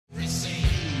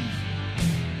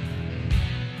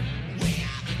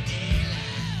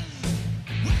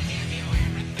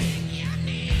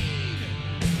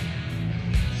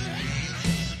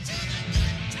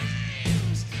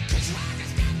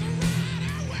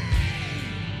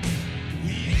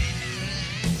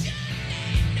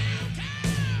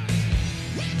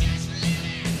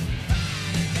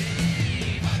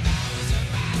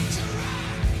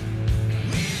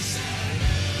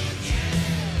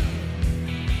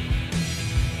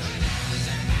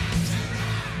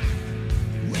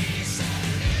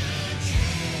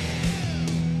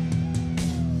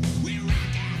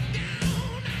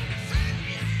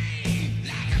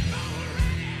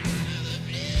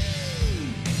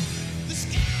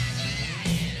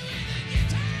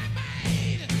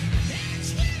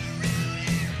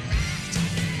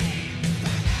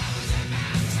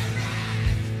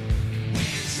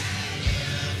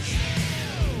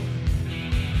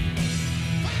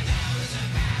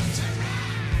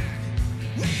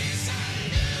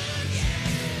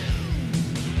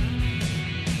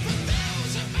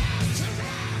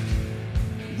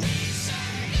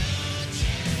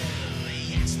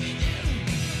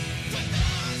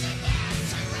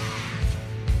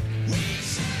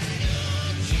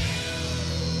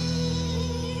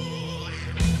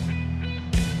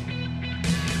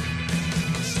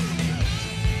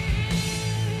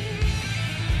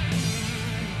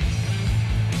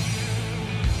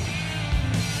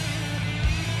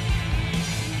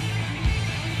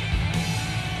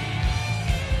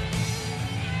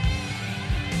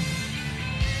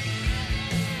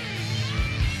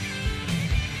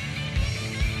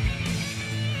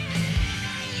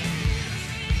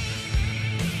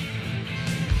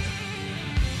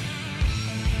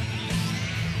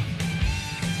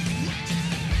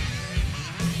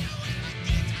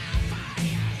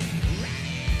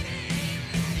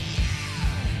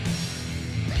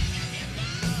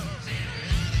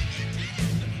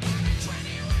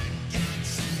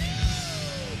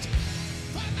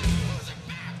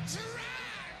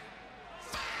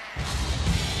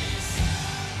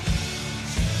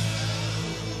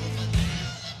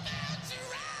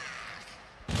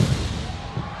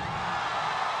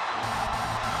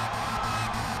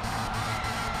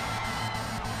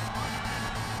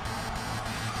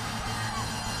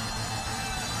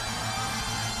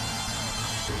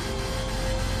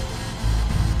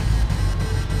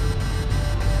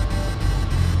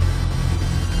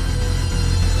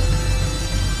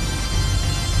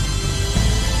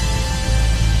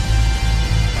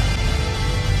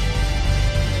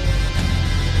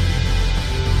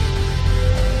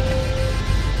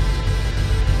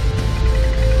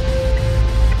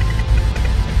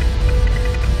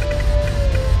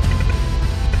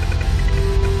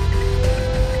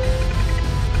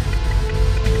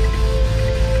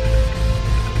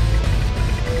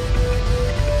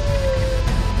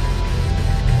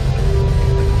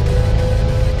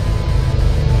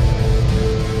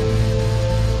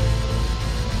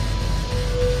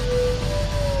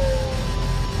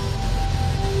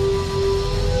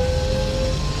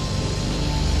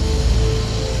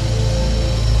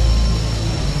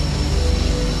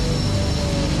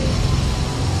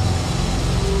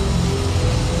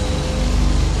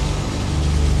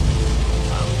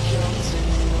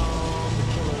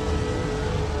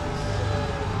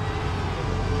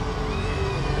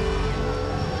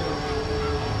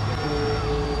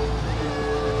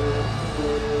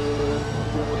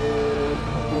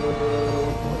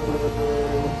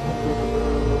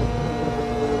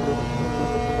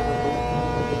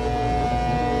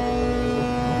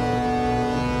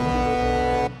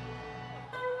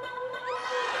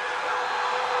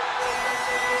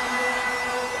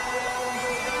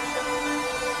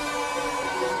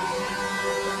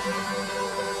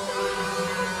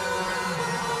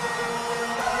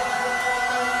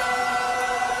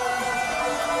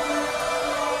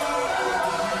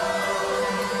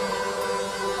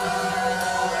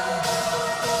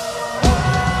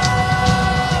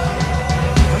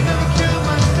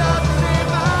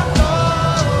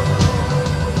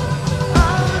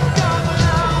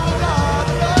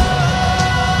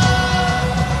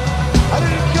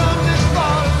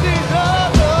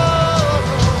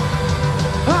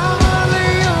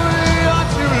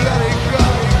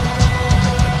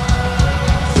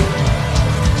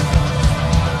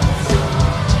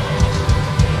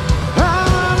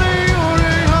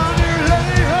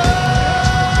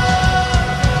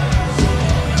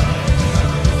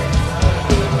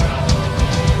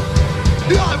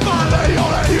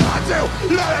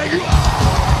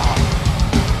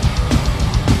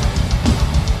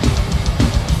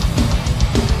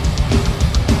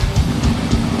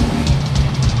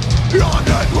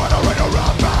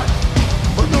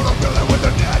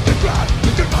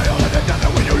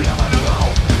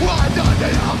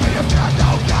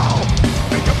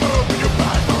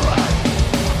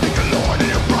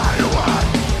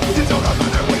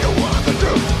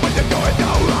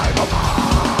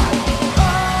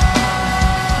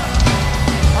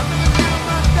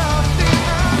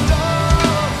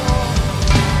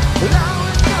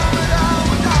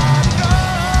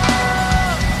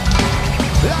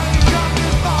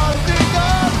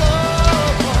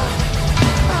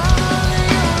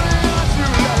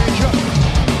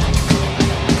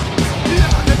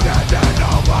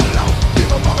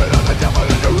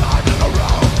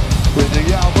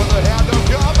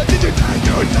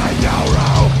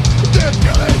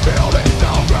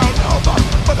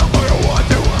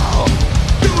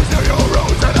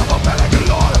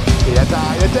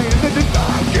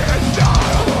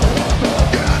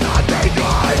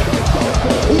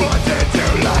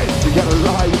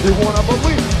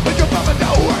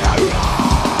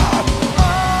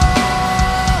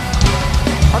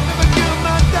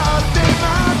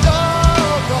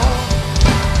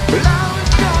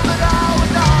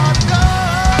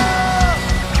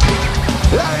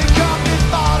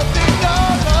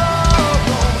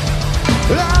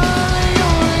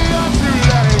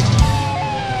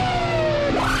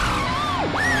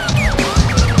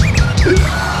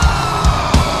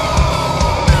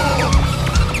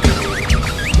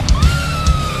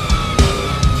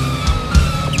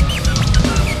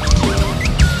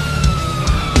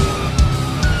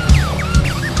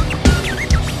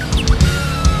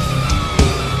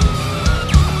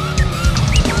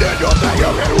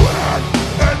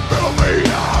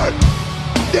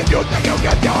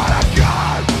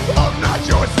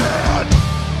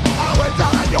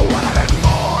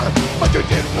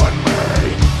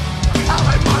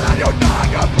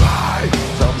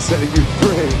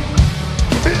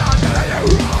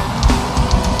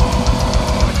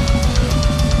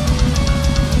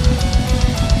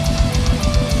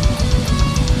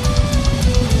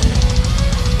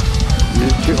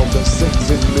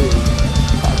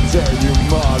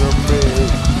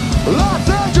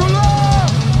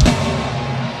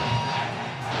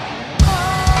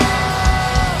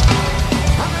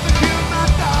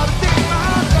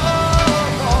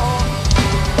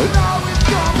Now it's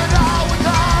gone.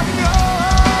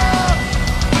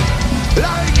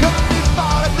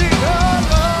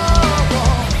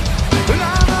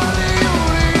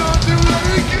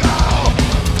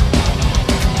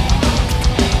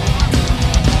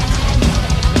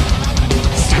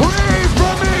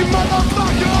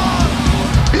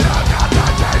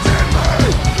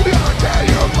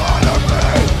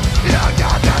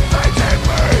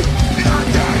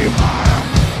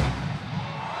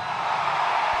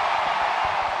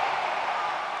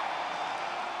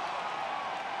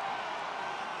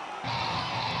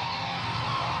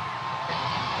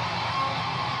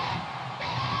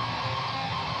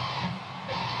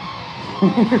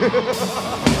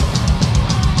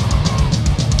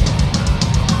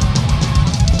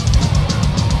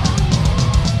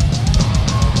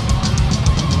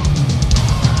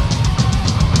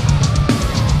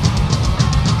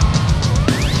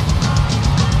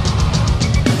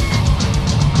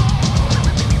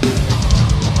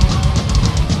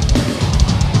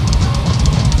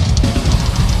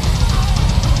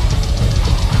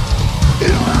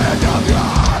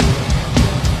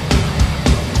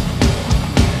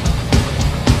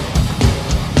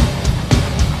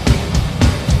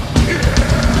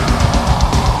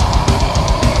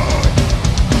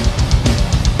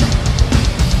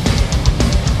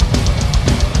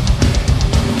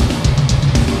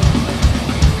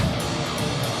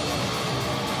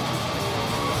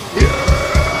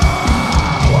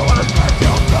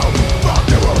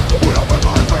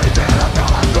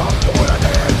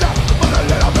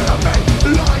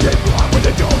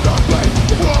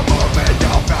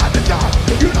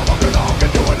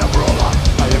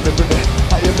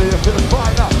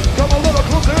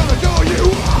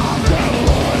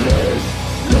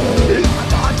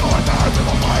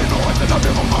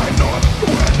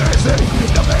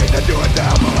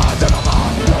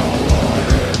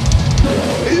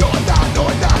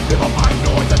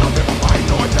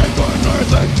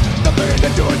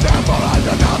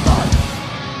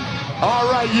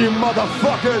 You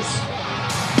motherfuckers!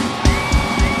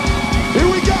 Here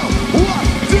we go! 1,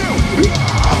 2!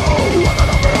 Oh,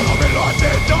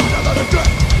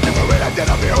 never really did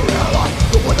I feel real life.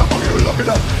 What the fuck are you looking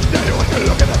at? Tell you what you're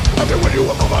looking at. I mean, when you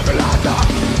were fucking like that.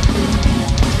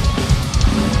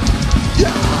 Yo,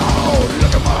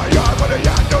 look at my yard, but the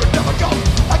yard don't never go.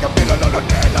 I can feel another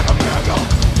day like a miracle.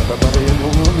 Everybody in the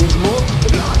room is more.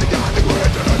 Not the guy that we're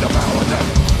doing the mountain.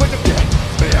 But the kid,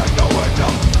 me and no one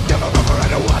knows. Never remember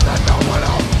anyone that no one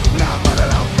else. Now I'm running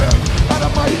out of out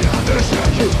of my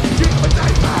understand you. You never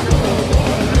take back.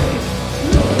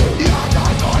 Yeah,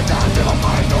 I know I can't feel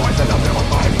my noise and I feel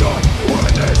my noise.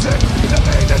 What is it? The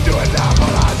thing to do it now,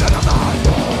 but I said I'm not.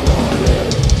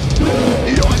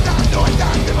 You and I know I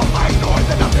can't feel my noise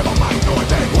and I feel my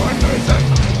noise. Ain't what is it?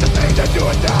 The thing to do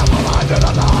it now, but I said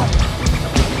I'm not.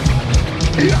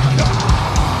 Yeah,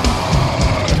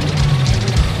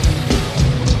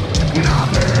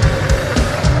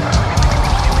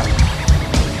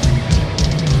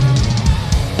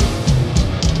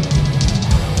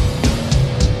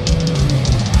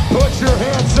 put your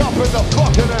hands up in the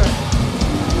fucking air.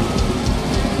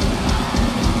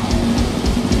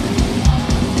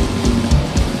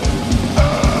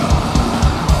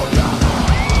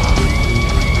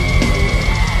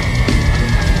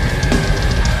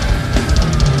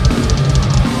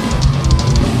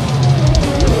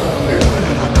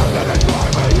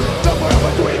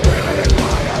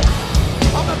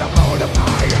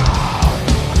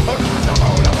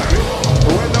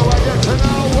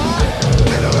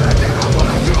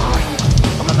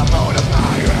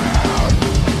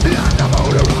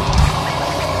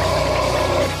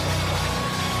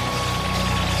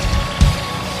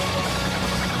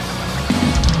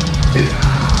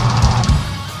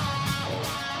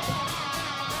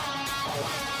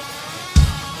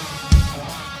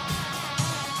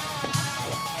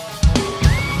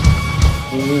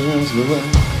 Here's the way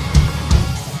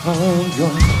I'm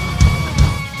going.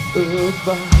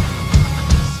 Goodbye,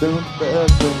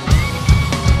 sympathy.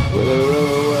 With a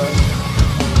away,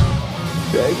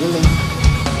 daily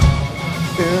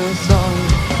inside,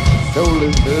 soul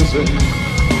is missing.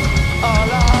 All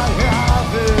I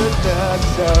have is that,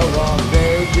 so I'll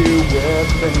take you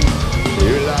with me.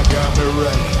 Feel like I'm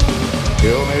erased,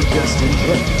 kill me just in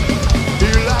case.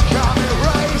 Feel like I'm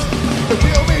erased,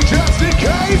 kill me just in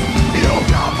case. You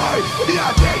got me,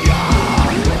 yeah, yeah.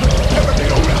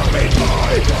 Everything around me,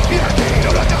 boy. Yeah, they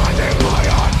know that I take my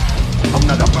heart. I'm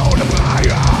not a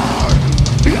motivator.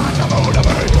 You're the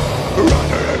motivator.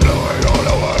 Running and blowing all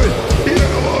the way. You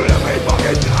won't let me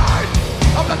fucking die.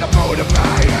 I'm not the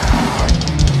motivator.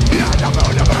 You're the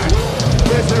motivator.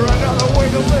 Is there another way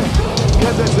to live?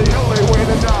 Cause it's the only way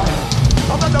to die.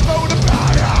 I'm not the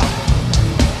motivator.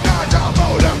 You're the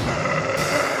motivator.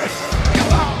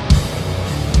 Come on.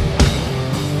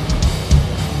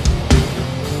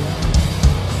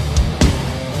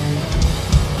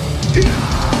 Yeah.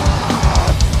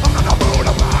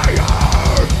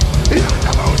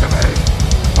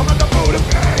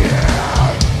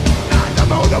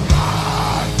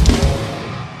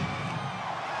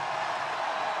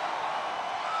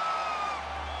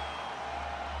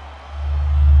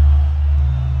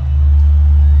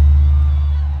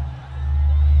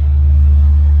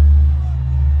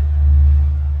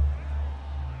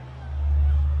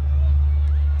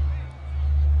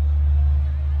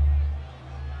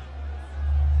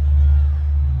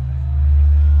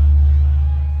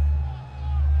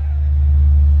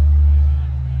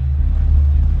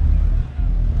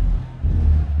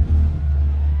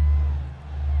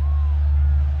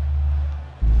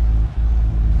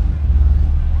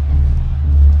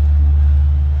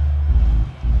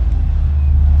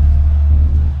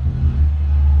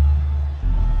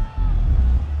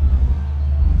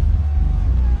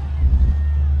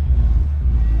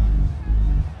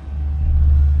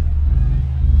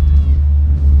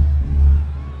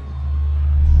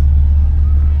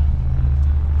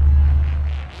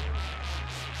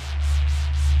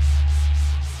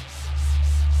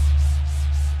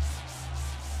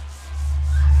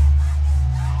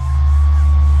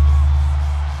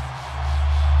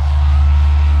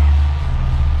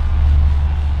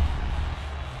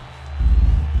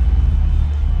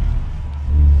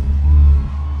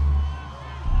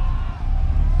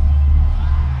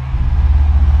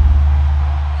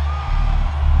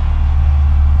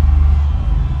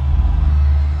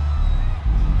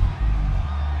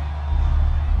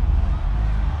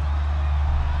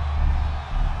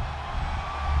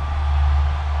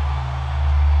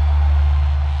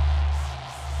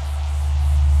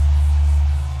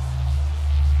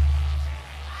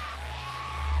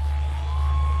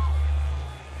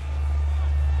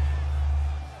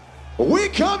 We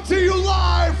come to you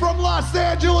live from Los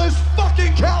Angeles,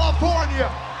 fucking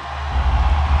California.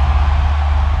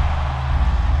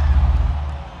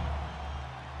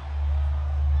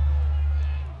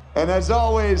 And as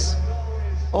always,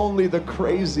 only the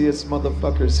craziest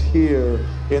motherfuckers here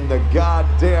in the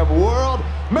goddamn world.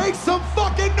 Make some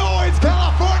fucking noise,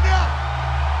 California!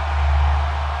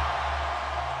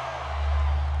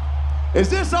 Is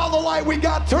this all the light we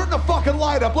got? Turn the fucking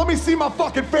light up. Let me see my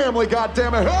fucking family,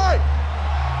 goddammit. Hey!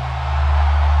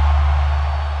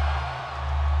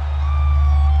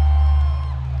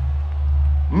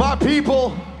 My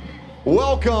people,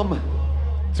 welcome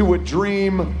to a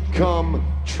dream come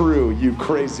true, you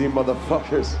crazy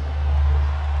motherfuckers.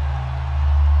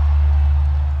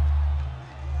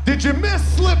 Did you miss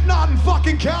Slipknot in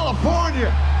fucking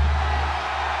California?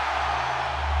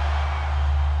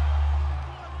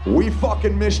 We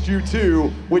fucking missed you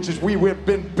too, which is we've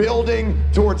been building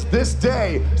towards this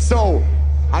day. So,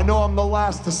 I know I'm the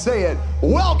last to say it.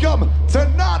 Welcome to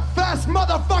Knotfest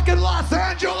motherfucking Los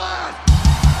Angeles!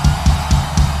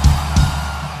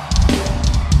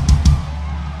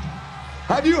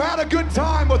 Have you had a good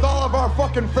time with all of our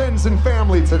fucking friends and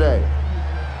family today?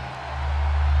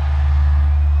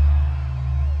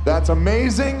 That's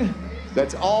amazing.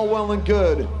 That's all well and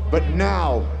good. But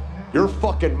now, you're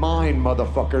fucking mine,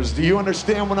 motherfuckers. Do you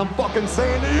understand what I'm fucking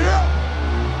saying to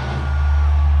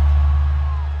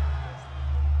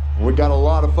you? We got a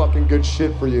lot of fucking good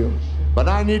shit for you. But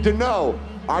I need to know,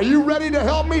 are you ready to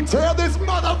help me tear this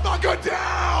motherfucker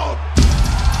down?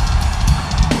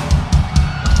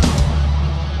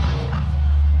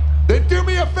 Then do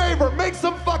me a favor, make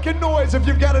some fucking noise if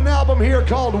you've got an album here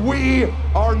called We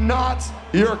Are Not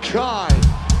Your Kind.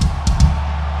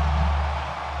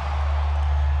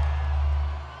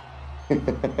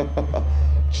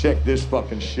 Check this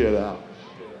fucking shit out.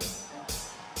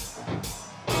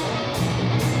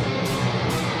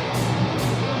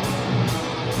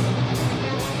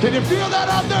 Can you feel that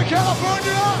out there,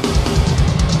 California?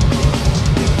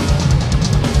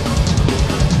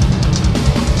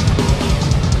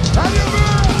 How do you feel?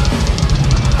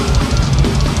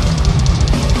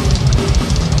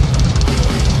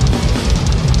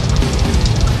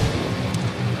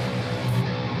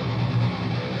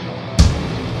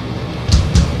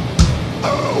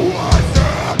 Oh, what's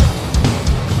up?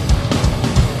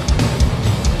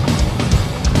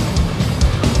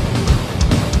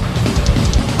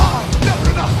 I've never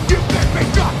enough. You make me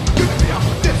drop. You give me up.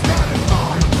 This town is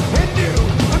mine. And you,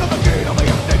 another gate on the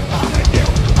upstate. And you,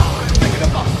 I'm thinking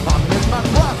of us. I'm in my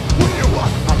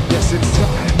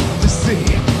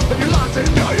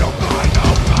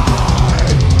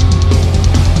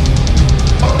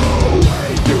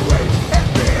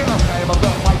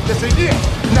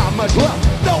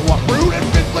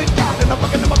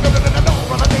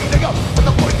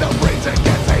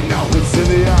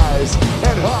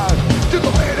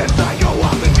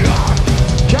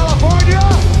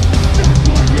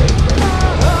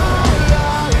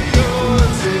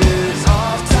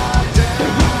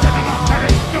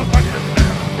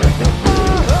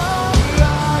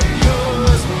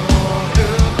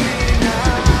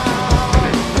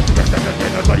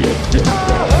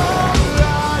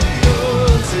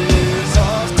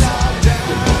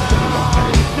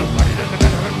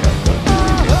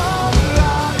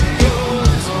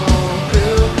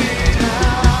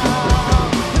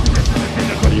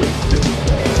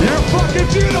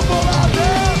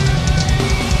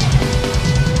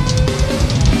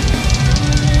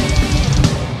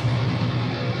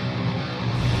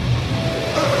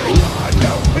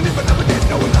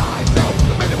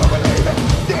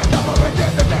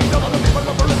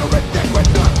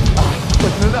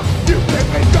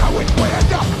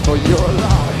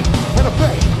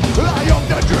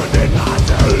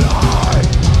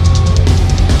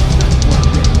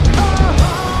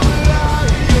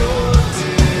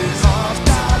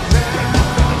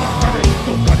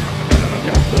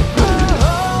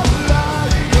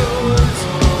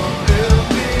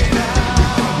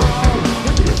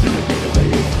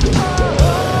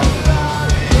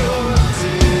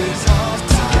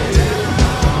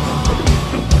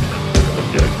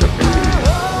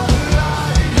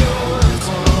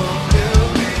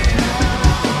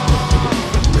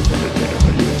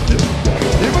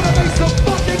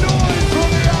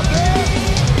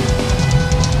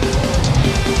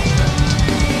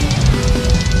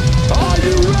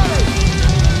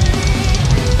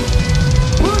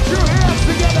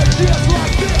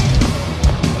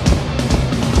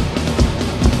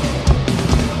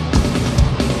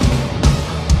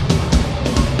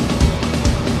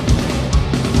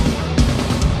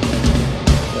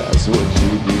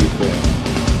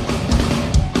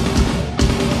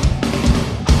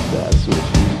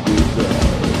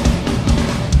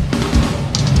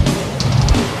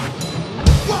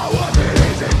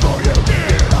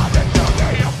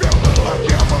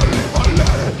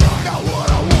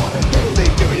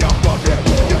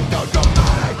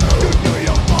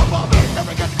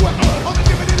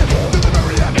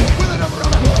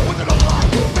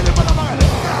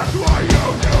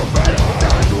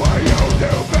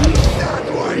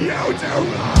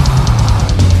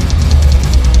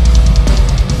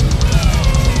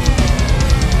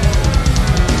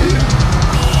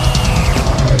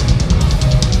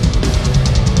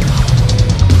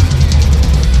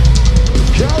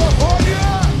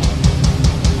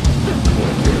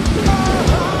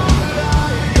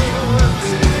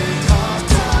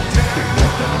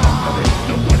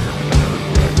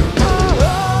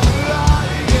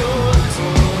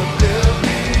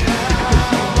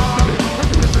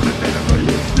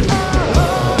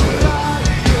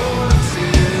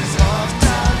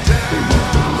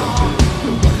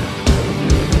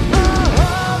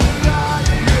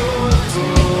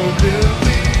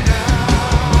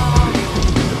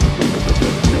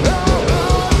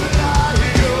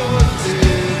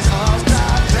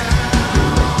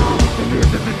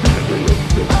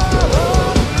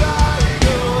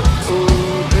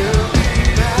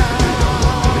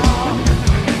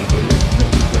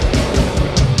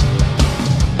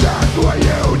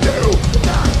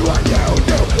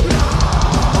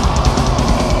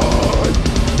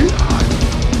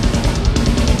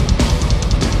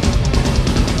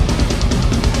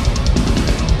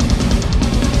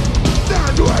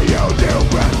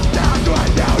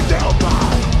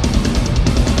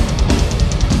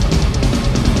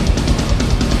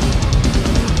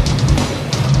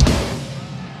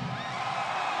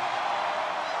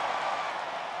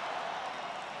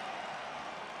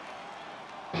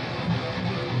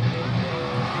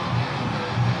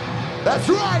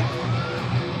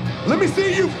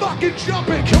you fucking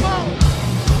jumping? Come on.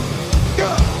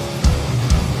 Go.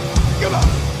 Come on.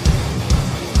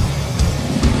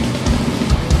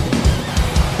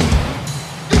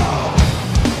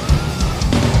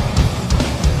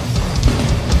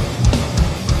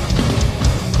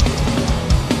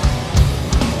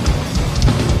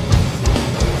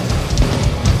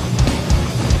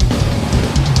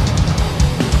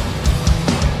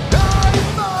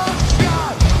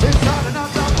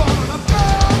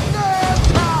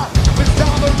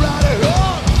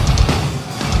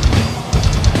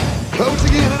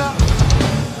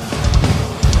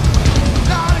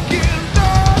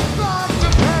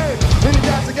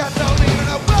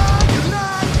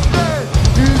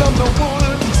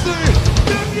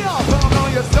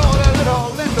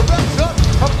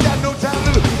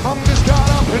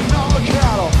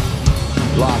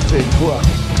 Locked in place,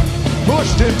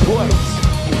 pushed in place.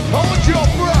 Hold your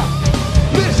breath.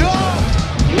 Listen.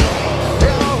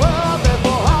 In a world that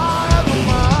for higher than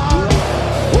mine,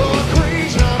 we're a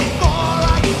creature before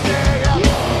I can stay.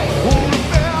 Won't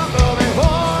remember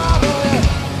before I believe.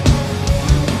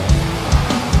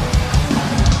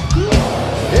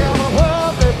 In a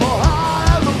world that for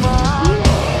higher than mine,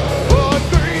 we're a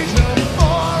creature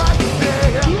before I can stay.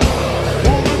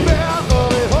 Won't remember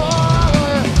before I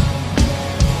believe.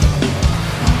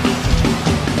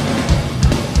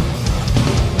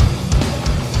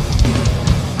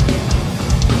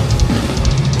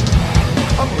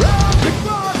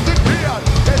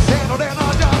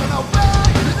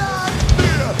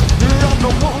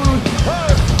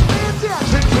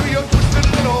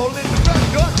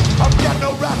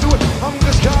 I'm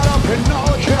just caught up in all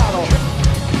the cattle.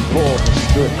 Pull the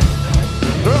strip,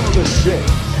 throw the shit.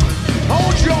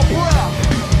 Hold your breath.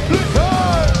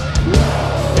 Listen.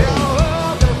 Yeah,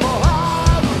 love before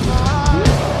I was mine.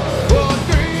 For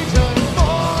the reason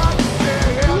before I can stay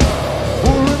here.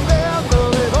 Will remember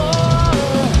before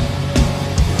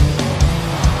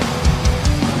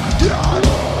yeah,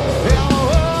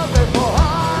 love before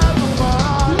I was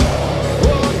mine.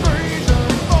 For the reason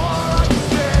before I can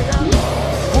stay here.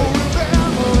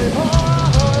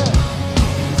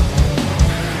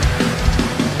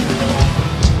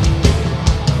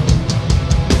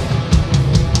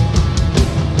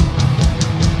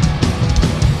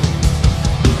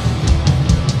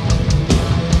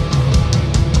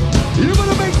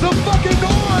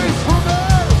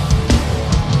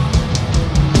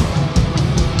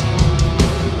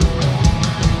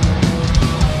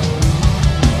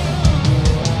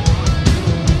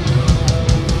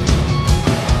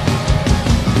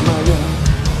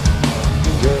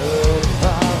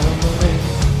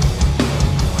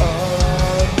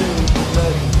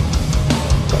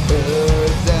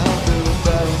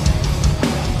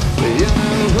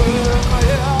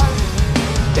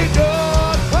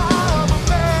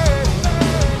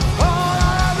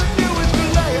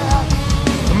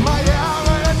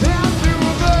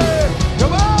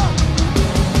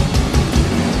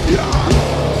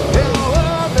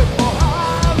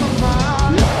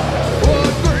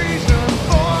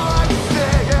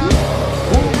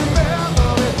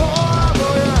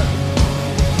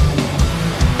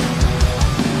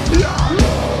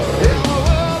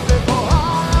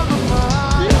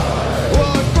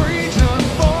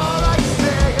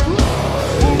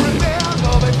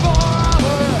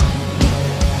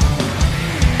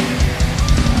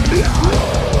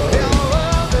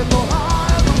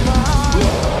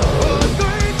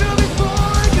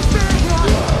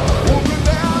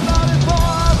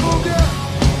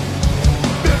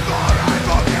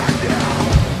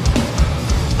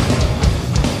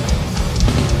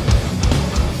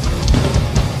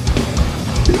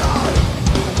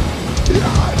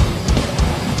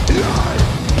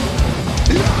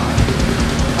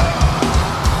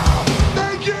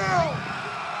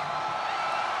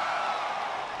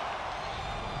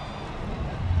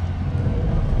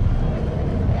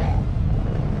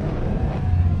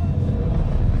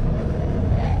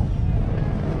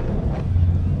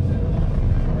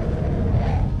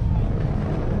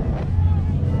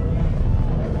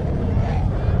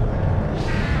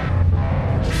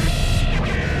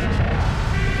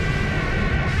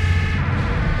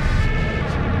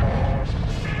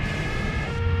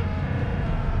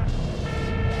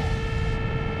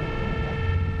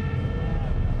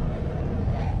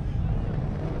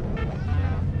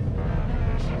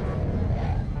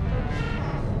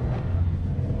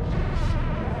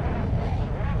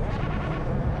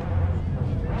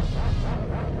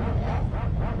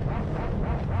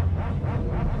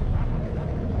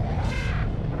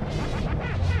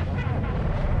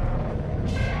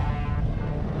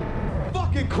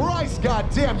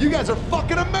 God damn, you guys are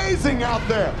fucking amazing out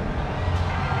there.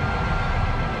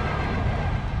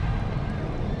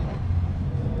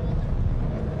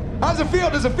 How's it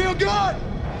feel? Does it feel good?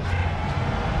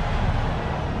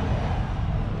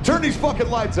 Turn these fucking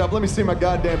lights up. Let me see my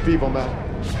goddamn people, man.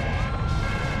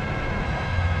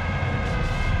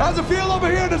 How's it feel over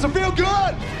here? Does it feel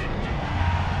good?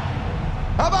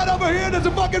 How about over here? Does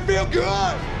it fucking feel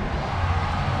good?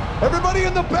 Everybody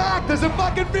in the back, does it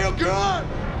fucking feel good?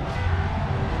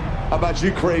 How about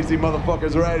you crazy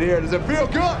motherfuckers right here? Does it feel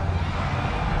good?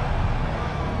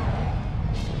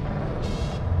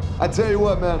 I tell you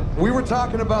what, man, we were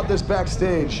talking about this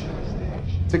backstage.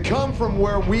 To come from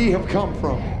where we have come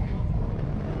from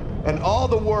and all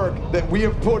the work that we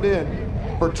have put in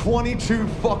for 22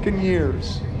 fucking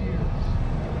years.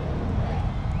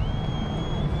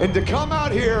 And to come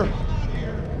out here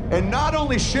and not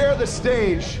only share the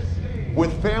stage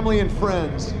with family and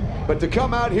friends, but to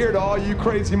come out here to all you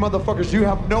crazy motherfuckers, you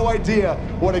have no idea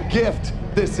what a gift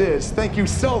this is. Thank you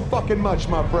so fucking much,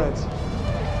 my friends.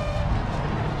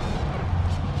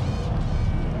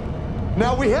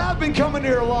 Now, we have been coming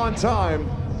here a long time,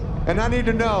 and I need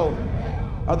to know,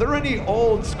 are there any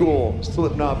old school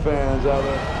Slipknot fans out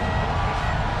there?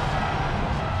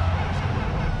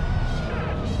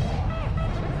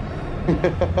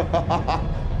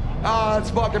 Ah, that's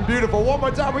fucking beautiful. One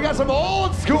more time, we got some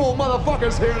old school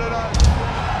motherfuckers here tonight.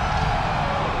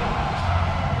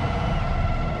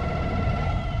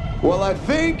 Well, I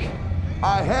think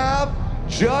I have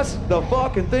just the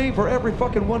fucking thing for every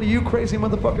fucking one of you crazy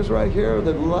motherfuckers right here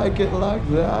that like it like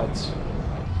that.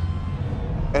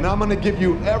 And I'm gonna give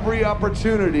you every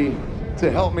opportunity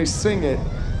to help me sing it.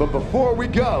 But before we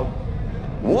go,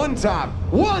 one time,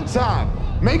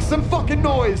 make some fucking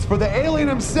noise for the alien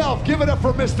himself. Give it up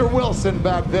for Mr. Wilson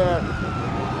back there.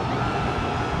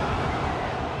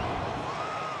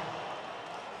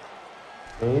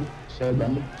 8,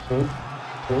 7, 6,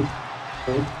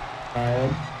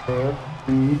 5, 4,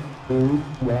 3, 2,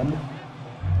 1.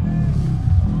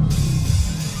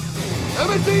 Let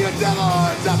me see your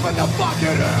demos up in the fucking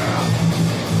air.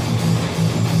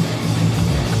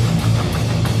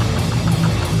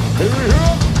 Here we go.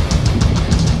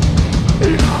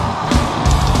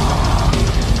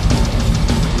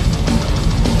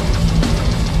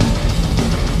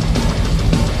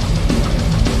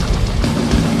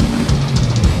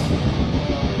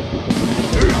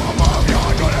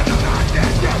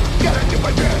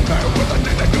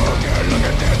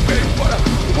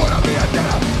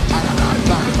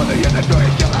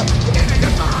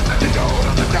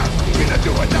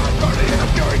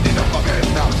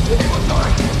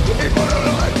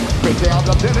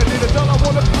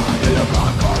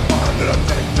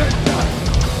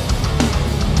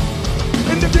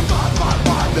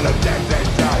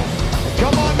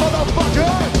 Come on,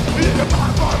 motherfucker!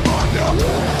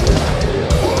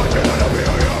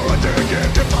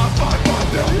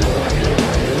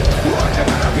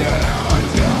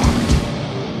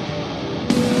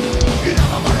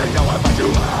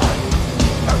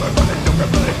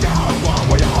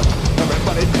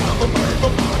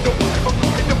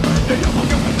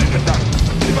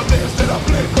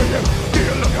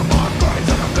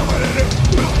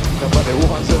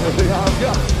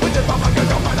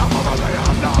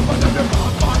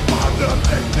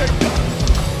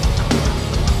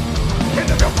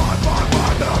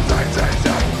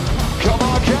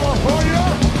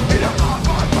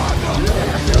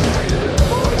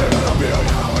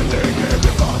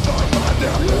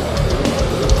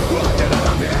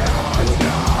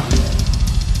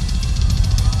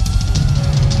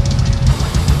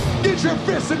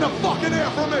 In the fucking air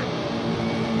for me.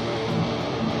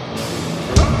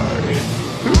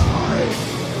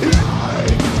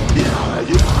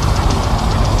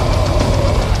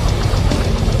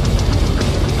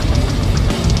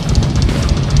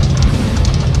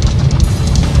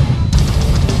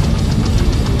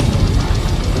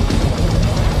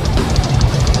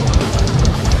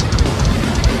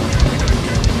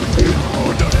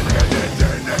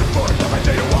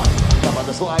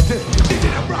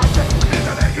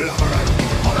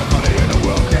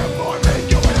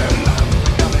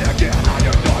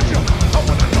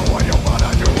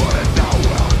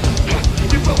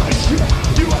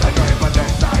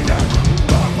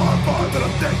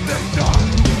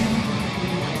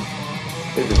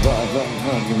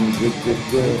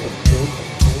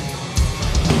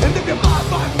 And if you're my,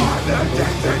 then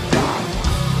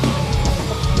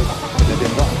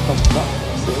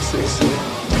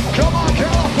come on,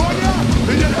 California!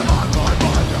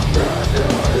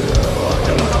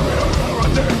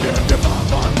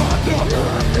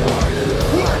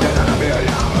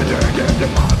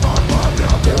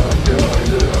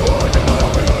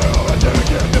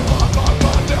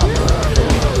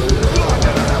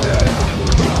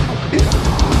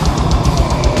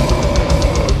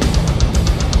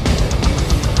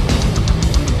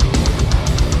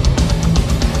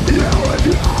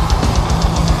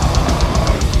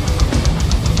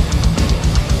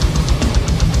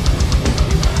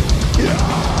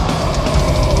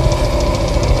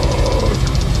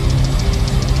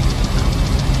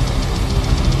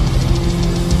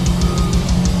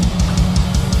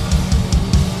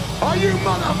 you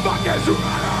motherfuckers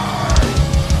ready?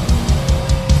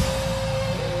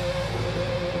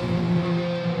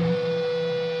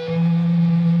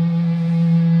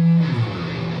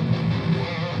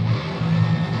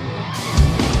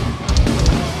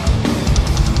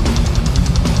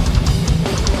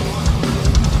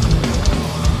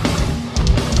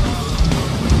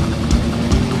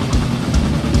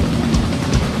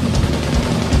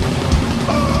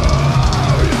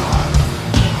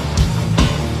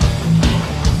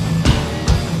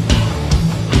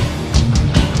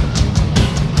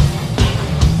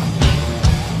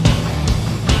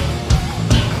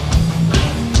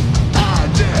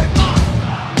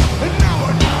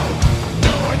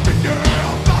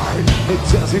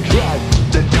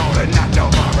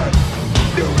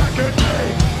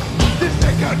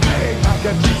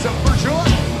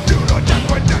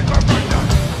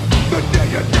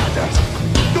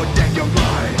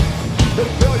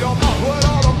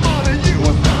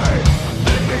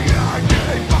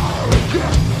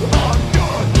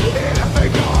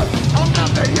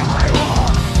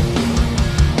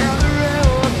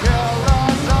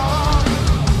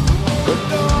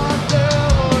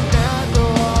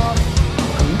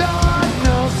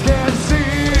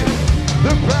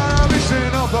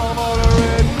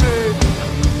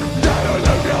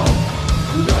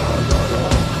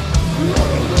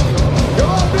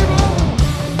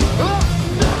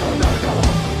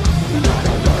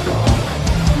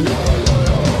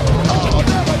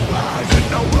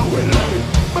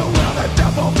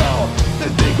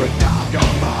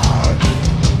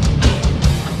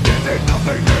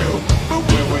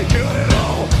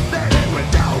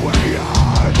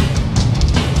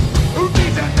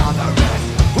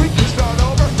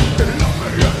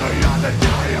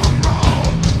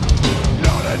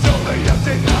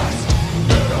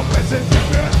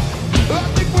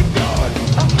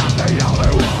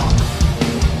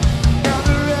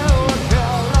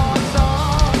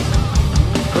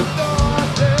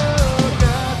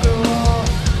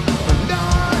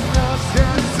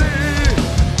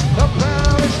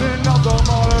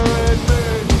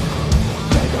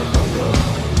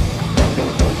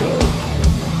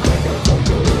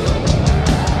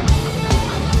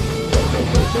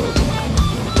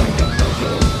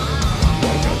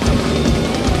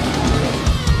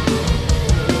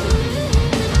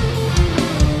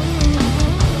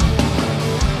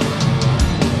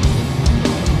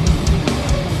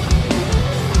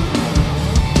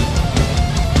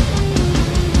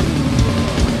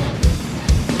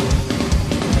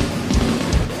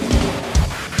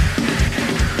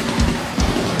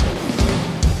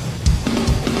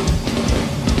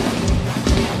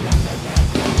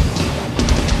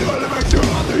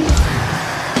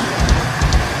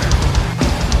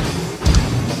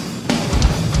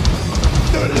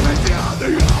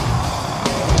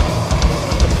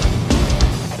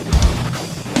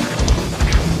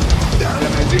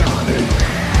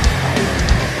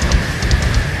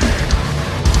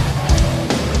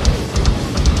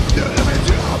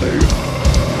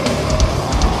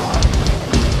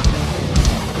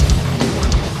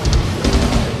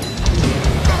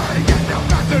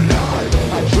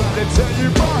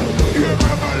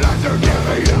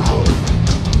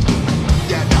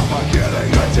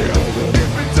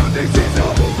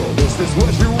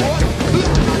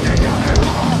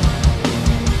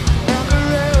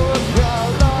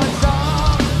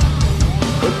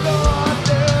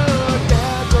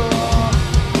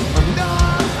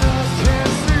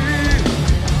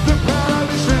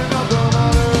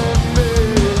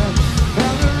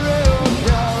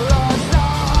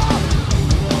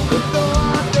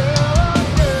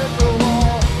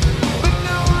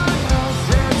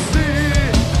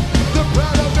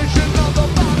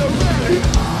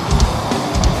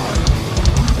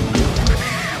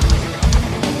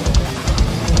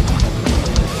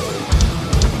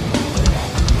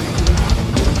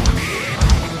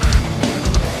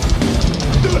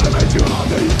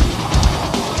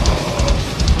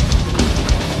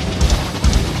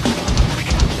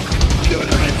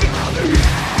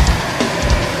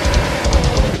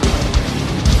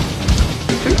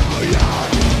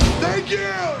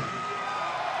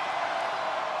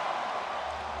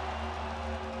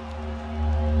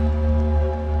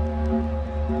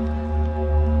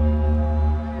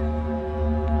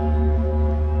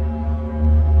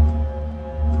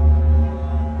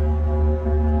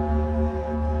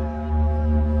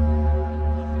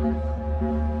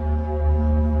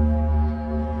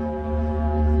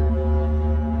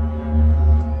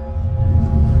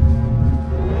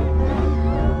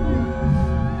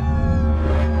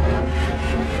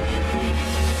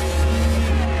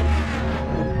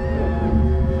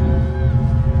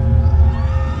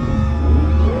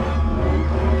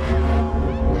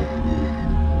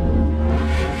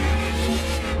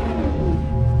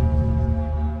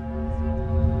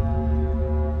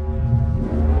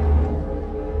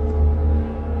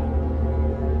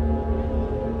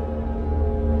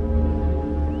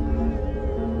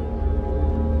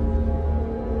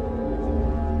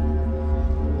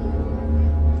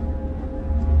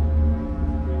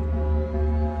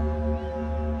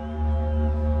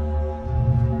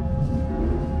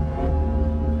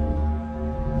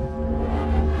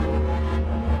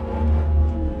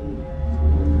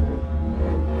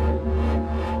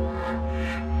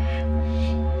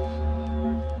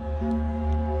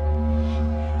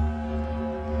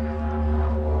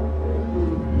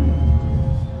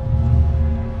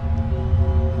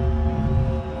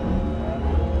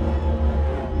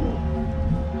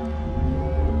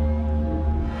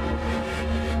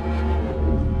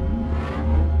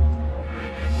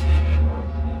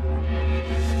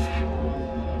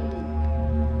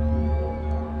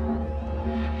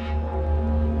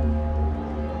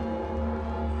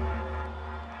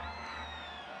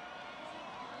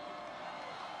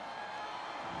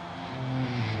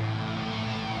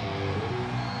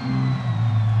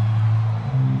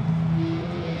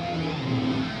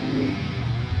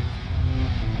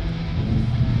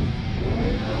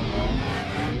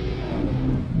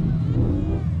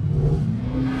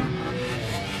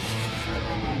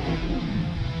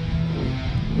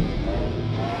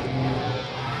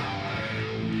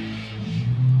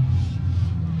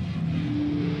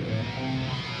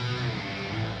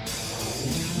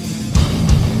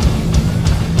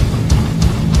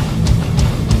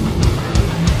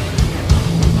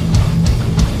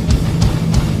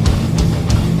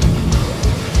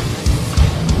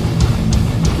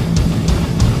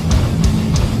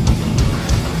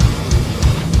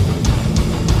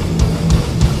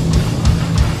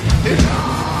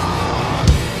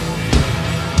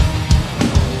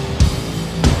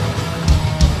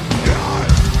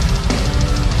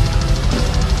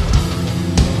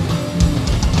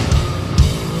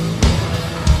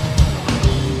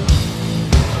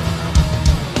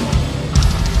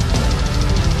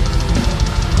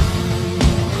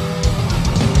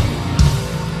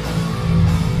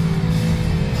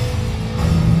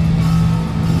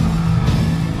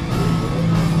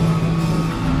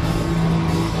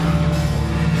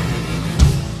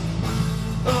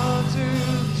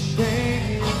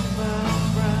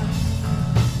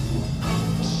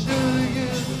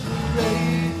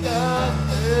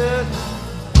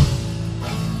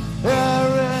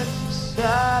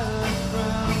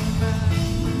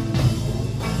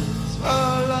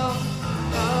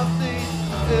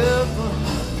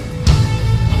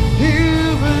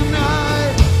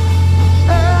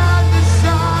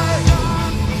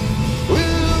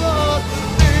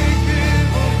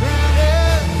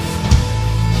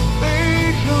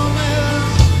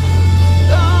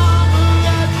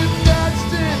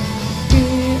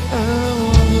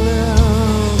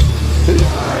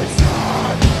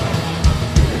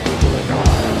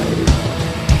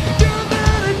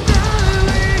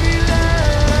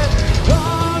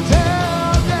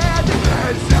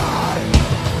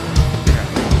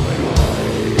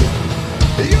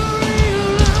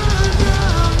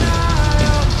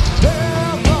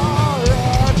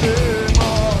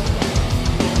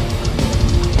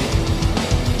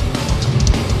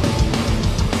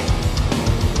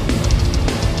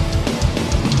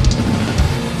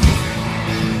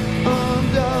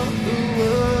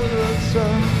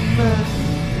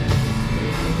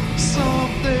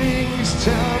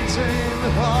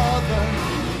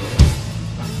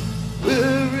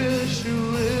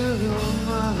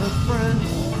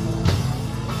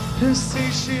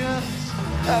 Decisions,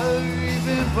 I don't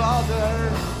even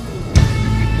bother.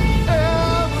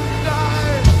 Every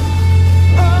night,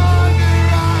 on the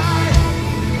ride,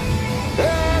 and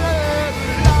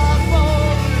every life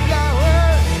on the hour,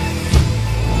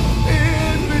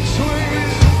 in between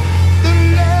the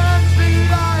left and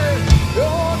light,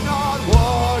 you're not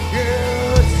what you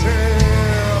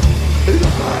seem. The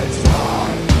first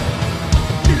time,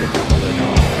 you can come with the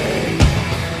night.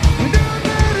 No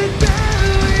matter that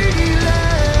we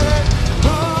let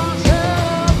on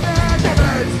top that the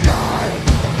first time,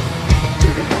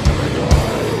 you can come with the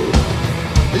night.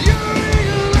 You're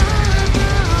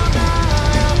realizing now,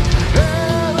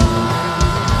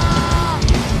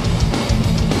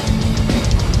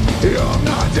 you're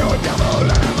not your devil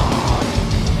anymore.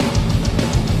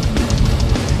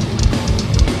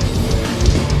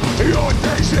 Your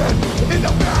station is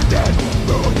abandoned.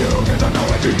 Voodoo is a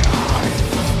knowledge eye.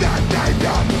 That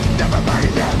nation never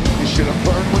made it. You should have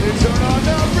burned when you turn on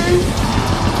every.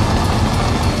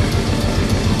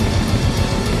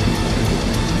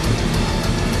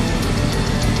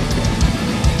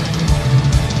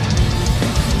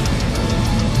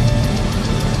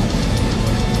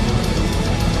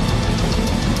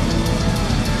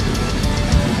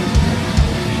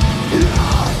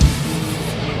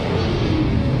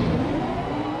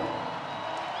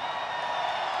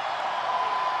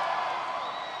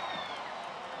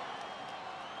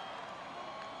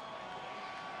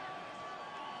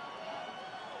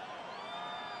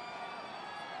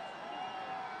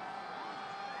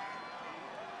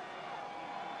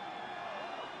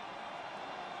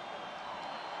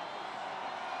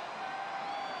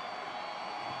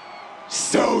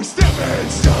 So step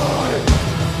inside.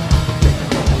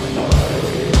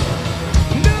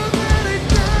 Nobody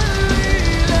can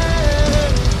leave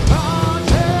it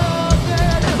until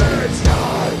it's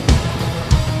time.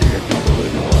 You can come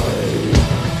with the night.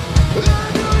 I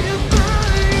know you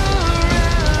find your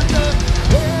answer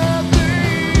at the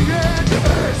end of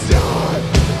it's time.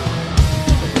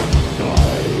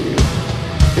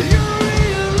 You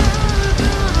realize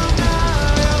now.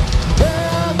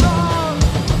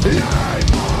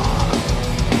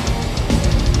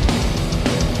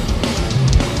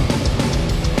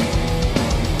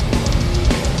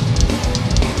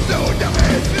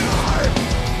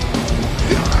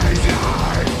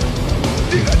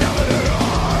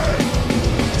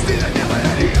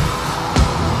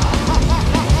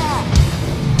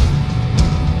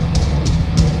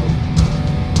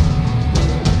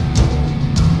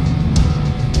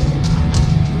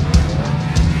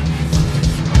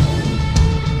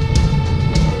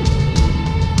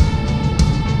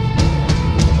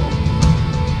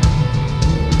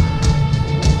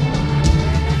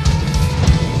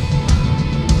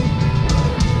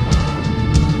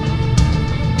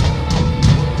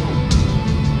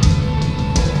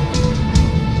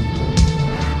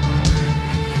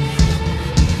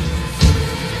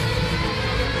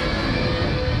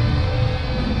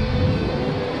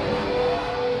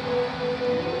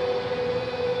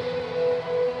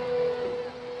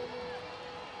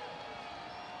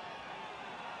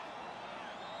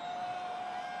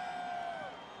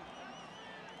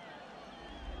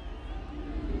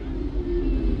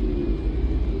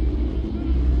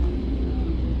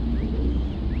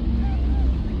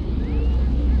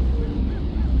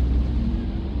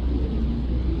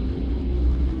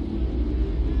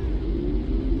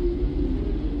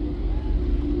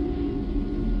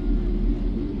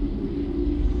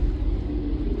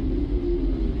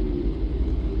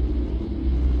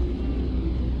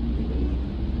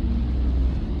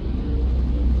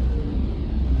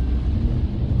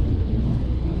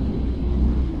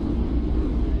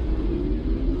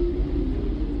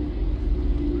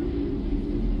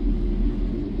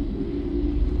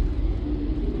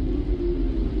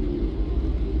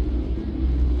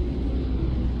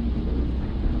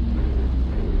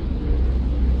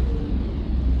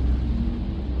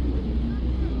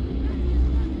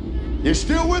 You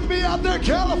still with me out there,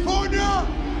 California?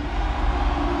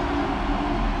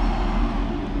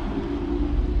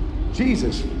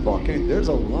 Jesus fucking, there's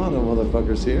a lot of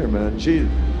motherfuckers here, man. Jeez.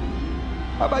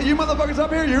 How about you motherfuckers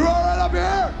up here? You all right up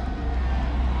here?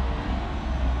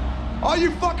 All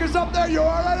you fuckers up there, you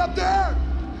all right up there?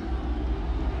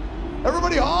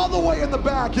 Everybody all the way in the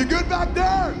back, you good back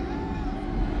there?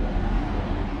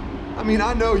 I mean,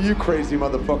 I know you crazy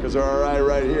motherfuckers are all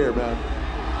right here, man.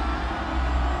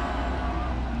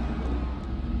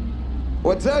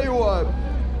 Well, tell you what,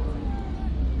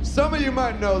 some of you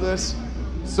might know this,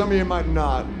 some of you might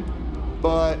not,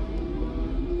 but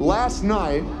last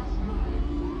night,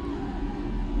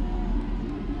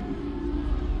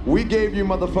 we gave you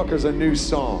motherfuckers a new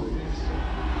song.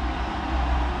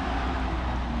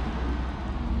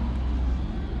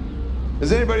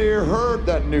 Has anybody here heard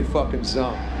that new fucking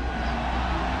song?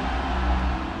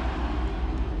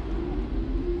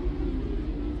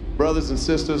 Brothers and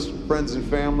sisters, friends and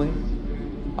family,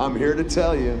 I'm here to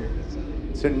tell you,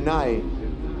 tonight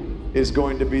is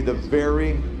going to be the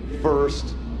very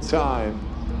first time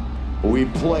we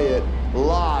play it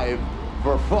live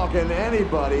for fucking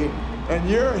anybody, and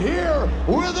you're here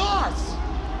with us!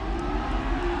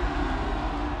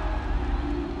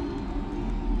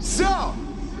 So,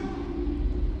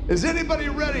 is anybody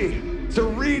ready to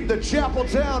read the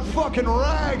Chapeltown fucking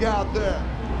rag out there?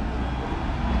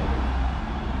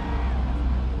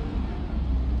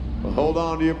 Well, hold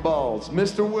on to your balls.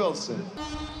 Mr. Wilson.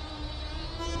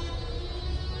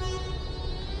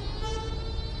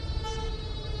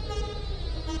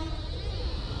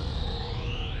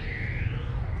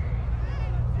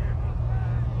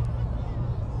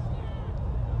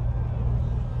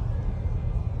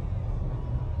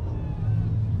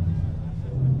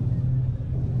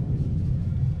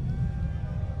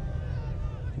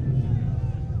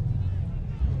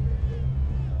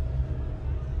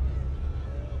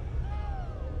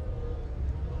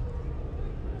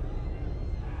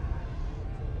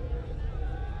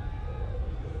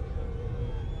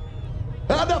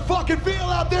 How'd that fucking feel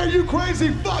out there, you crazy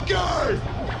fuckers?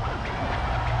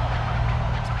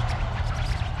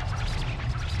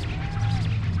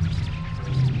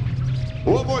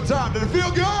 One more time, did it feel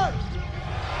good?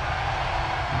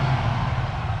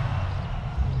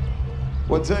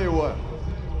 Well, tell you what,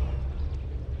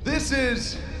 this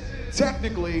is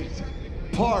technically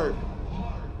part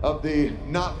of the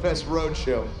Knotfest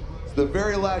Roadshow. It's the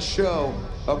very last show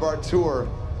of our tour,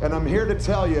 and I'm here to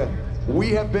tell you,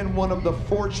 we have been one of the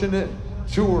fortunate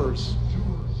tours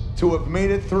to have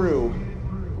made it through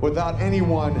without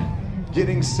anyone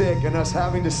getting sick and us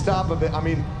having to stop a bit. I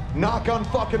mean, knock on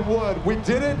fucking wood, we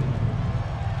did it.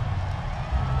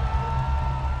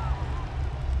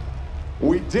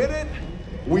 We did it.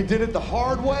 We did it the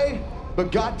hard way,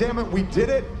 but goddamn it, we did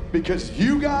it because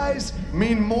you guys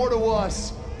mean more to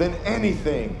us than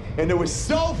anything. And it was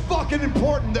so fucking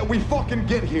important that we fucking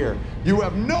get here. You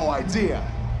have no idea.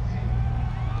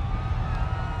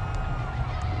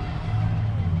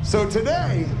 So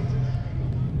today,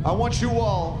 I want you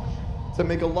all to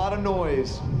make a lot of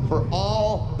noise for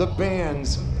all the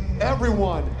bands,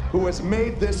 everyone who has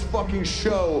made this fucking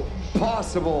show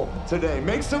possible today.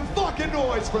 Make some fucking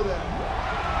noise for them.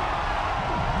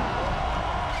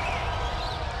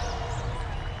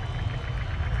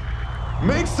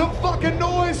 Make some fucking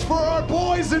noise for our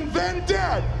boys in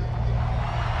Vendetta.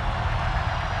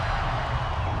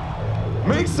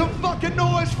 Make some fucking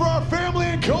noise for our family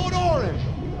in Code Orange.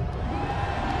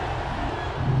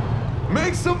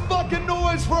 Make some fucking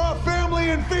noise for our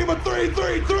family in FEMA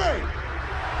 333.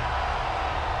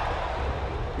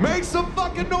 Make some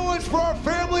fucking noise for our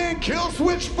family in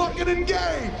Killswitch fucking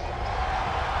Engage.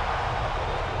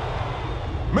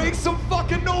 Make some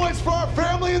fucking noise for our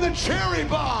family in the Cherry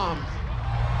Bomb.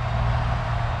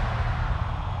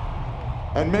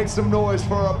 And make some noise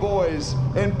for our boys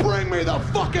and Bring Me the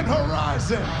Fucking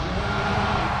Horizon.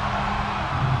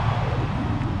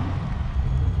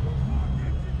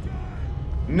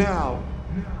 Now,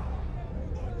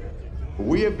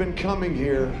 we have been coming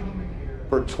here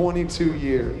for 22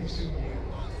 years,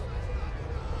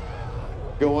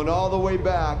 going all the way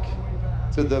back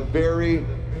to the very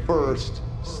first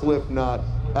Slipknot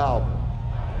album.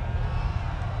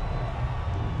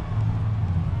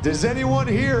 Does anyone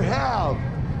here have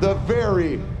the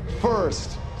very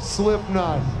first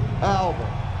Slipknot album?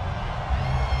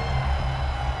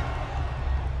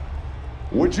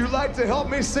 Would you like to help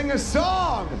me sing a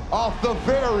song off the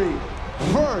very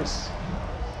first?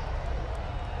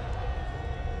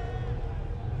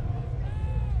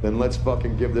 Then let's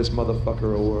fucking give this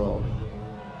motherfucker a whirl.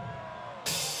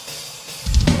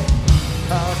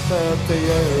 I felt the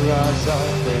air rise up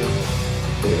and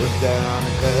live down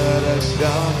and cut us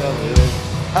down of it.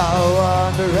 I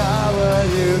wonder how well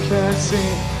you can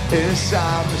see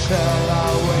inside the shell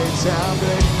I wait down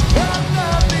big. I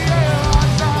felt the air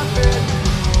rise up and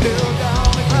live down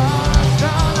and cut us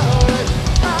down of it.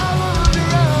 I wonder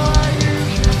how well you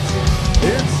can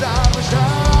see inside the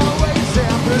shell I wait down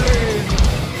big.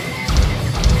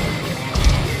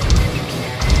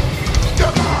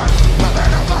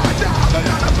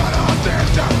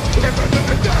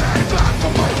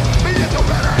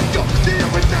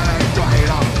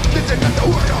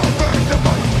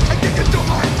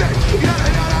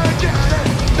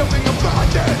 Nothing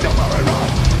about it, don't worry.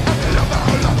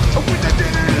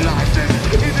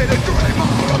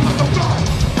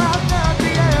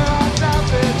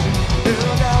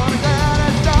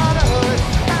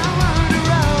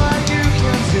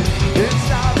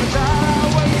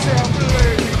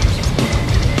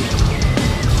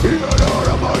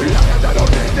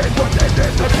 did what they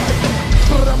did to me.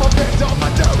 But I'm a victim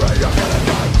of terror, you're gonna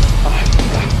die. I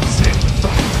sit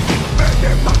back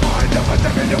in my mind, I'm a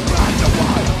devil, you blind the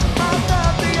one. I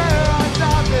love the air, I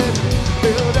stop it.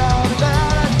 Build out the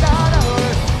land, I start over.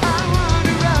 I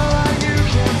wander around, you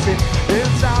can't see.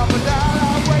 Inside my down,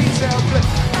 I wait till flip.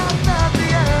 I love the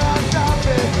air, I stop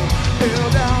it.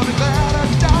 Build out the land, I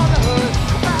start over.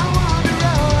 I wander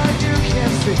around, you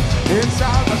can't see.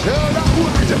 Inside my shirt, I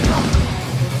wait till flip.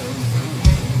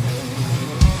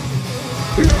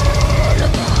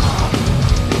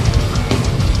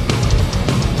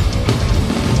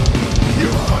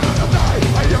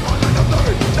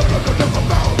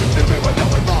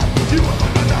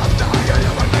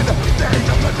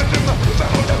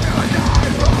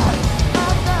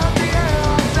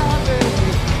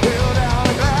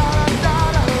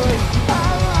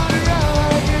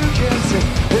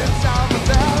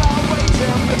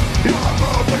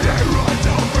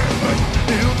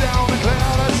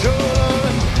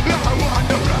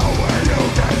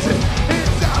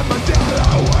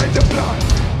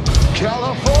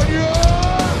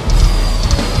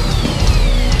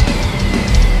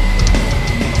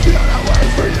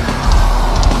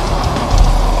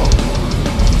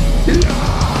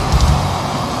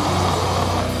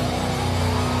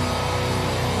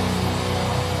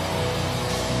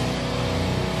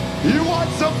 You want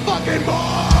some fucking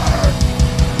more?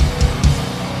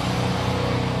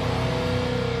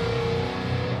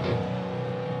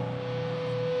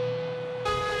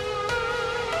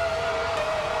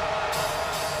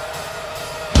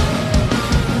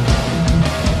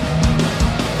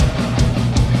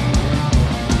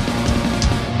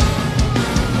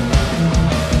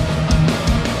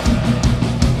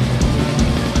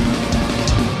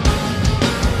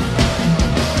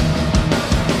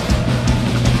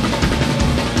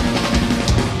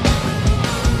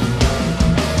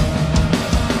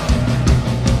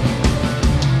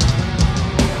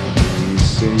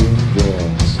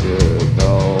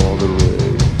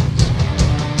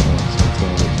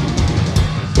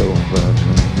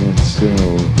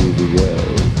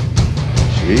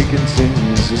 He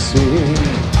continues to sing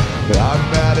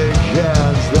automatic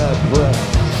hands that press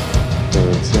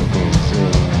her temples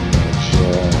in the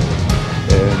chest.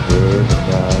 And her the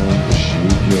night she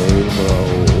came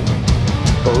home,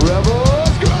 a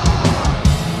rebel's gone.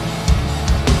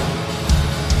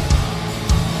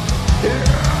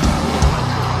 Yeah.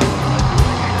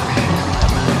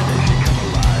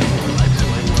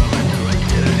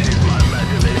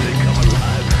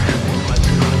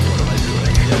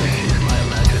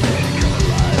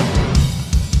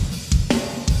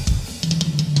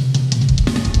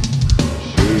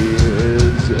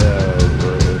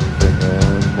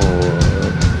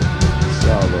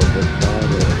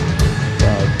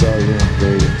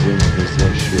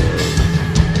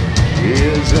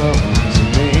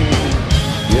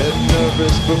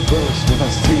 But first, when I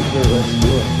see her as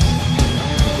looks,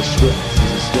 the stress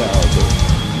is astounding.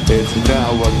 It's now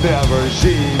or never,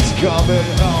 she's coming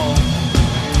home.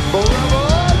 Forever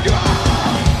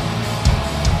gone.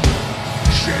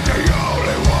 She's the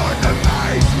only one that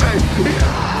makes me.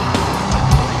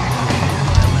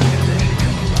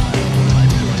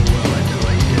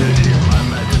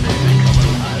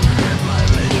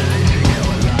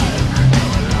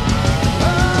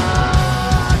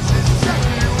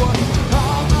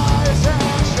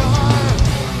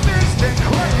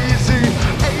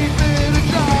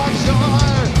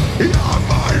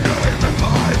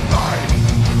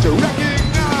 To recognize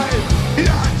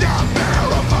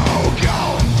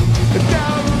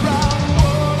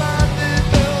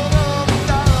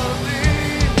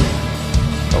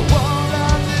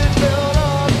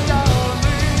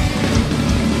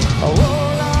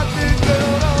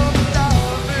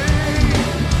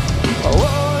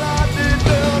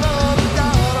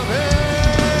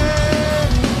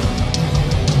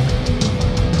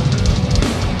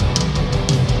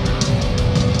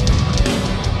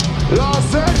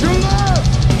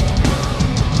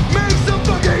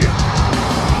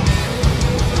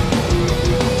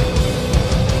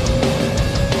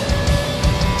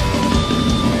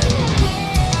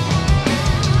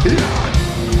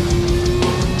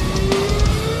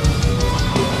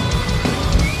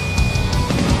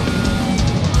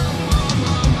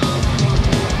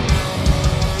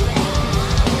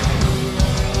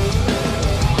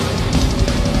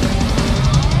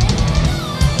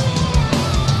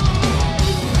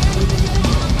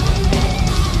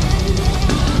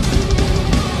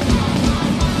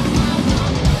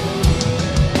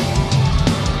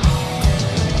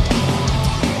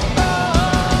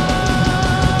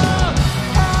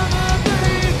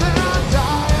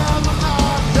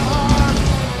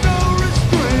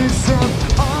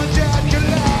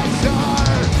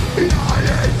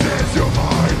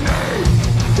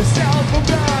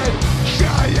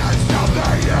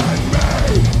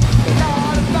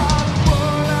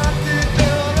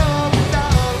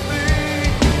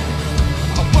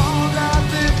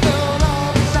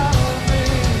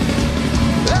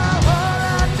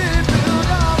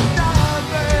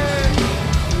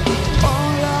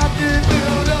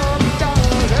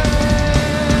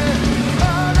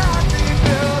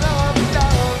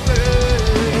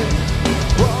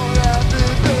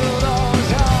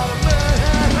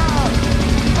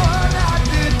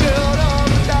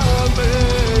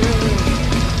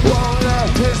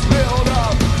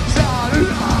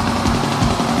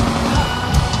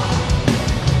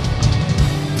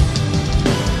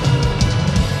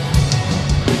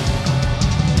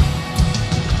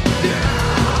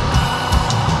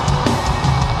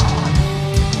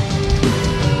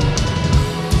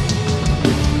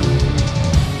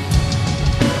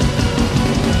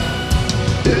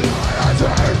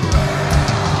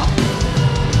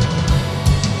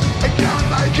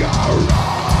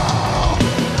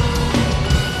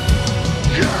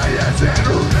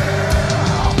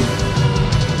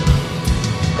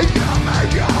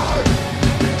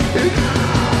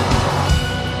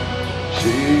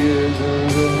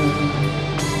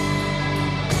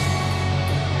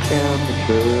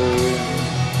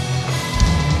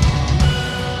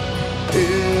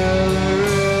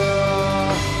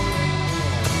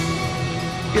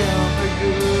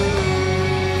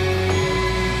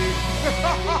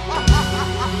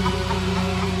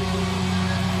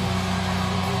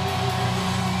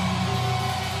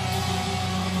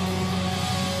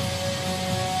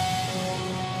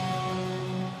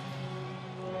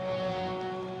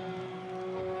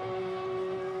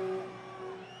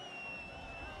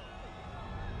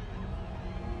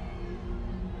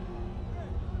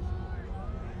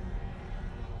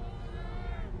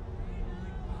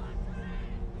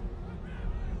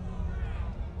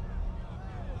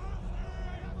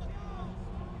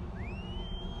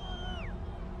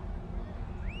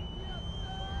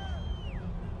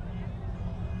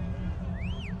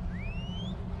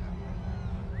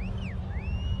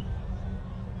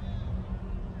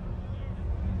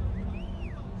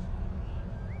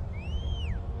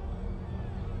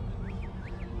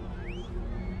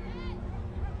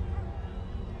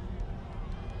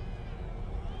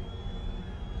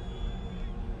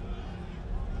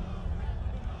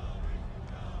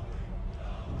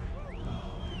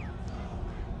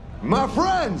My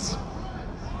friends,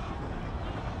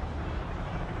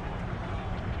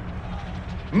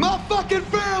 my fucking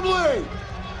family,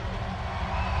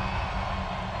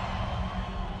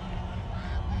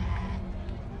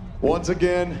 once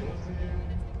again,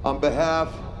 on behalf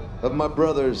of my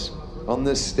brothers on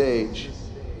this stage,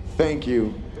 thank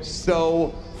you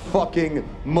so fucking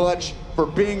much for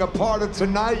being a part of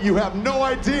tonight. You have no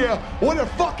idea what it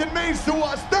fucking means to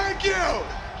us. Thank you!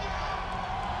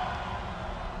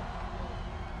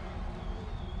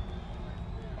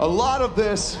 A lot of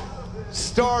this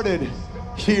started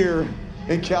here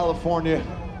in California,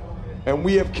 and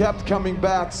we have kept coming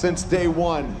back since day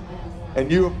one,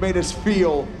 and you have made us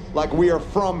feel like we are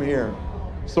from here.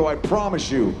 So I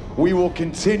promise you, we will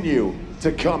continue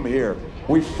to come here.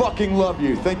 We fucking love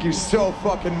you. Thank you so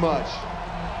fucking much.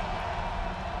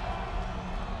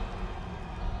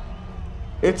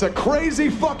 It's a crazy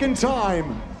fucking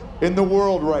time in the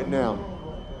world right now.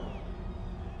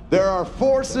 There are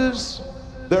forces,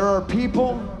 there are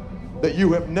people that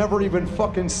you have never even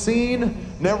fucking seen,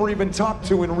 never even talked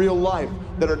to in real life,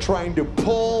 that are trying to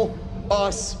pull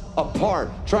us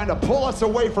apart, trying to pull us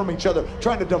away from each other,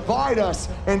 trying to divide us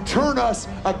and turn us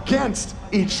against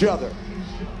each other.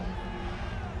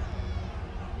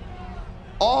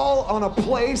 All on a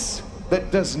place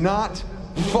that does not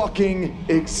fucking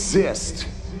exist.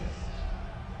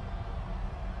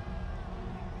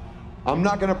 I'm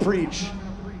not gonna preach,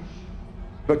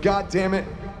 but God damn it,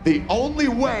 the only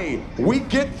way we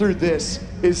get through this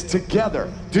is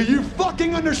together. Do you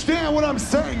fucking understand what I'm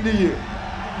saying to you?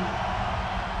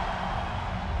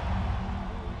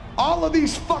 All of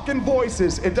these fucking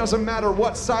voices, it doesn't matter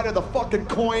what side of the fucking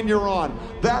coin you're on.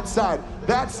 That side,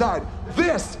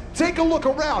 this, take a look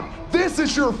around. This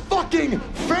is your fucking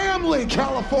family,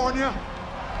 California.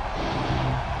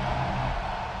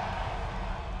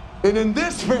 And in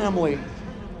this family,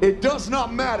 it does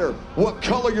not matter what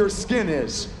color your skin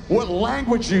is, what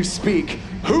language you speak,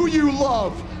 who you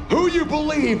love, who you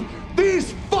believe.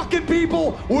 These fucking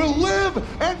people will live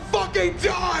and fucking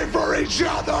die for each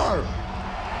other.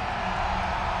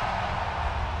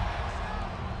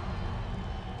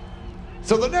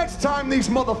 So the next time these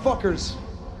motherfuckers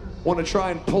want to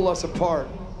try and pull us apart,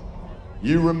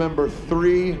 you remember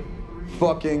 3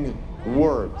 fucking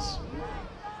words.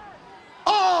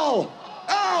 All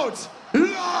out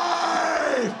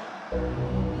live!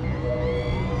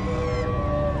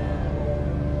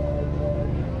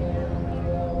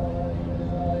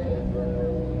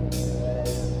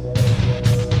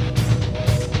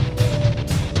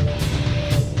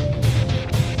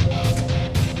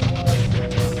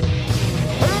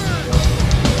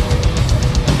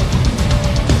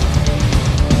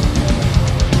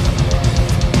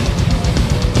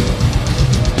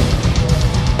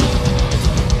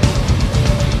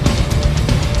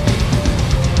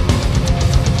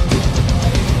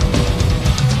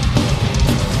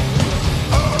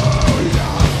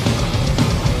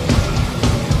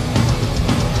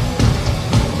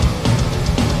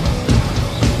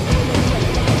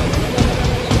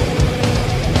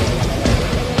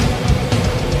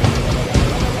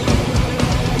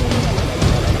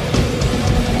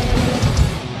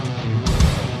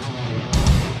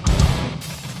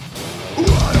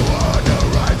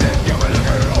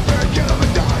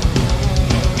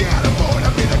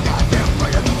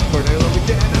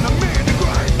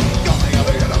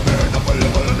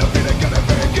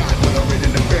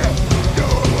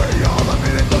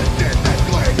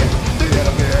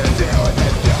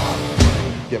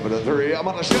 I'm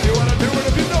gonna show you how to do it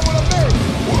if you know what I mean.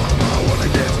 I wanna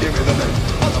dance, give me the thing.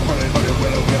 I'm the funny, but it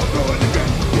will go in the game.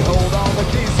 You hold all the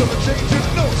keys to the change you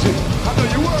notion. I know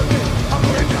you heard me, I'm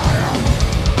going higher.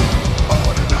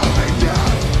 Oh, to nothing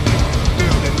down. New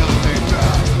to nothing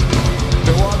back.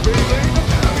 No one feeling,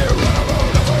 and I'm here run around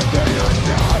the birthday I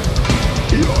die.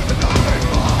 You're the nothing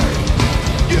mine.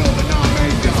 You're the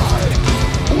nothing die.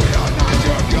 We are not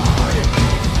your guy.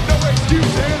 No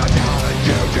excuse, and I challenge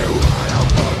you to run out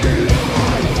fucking.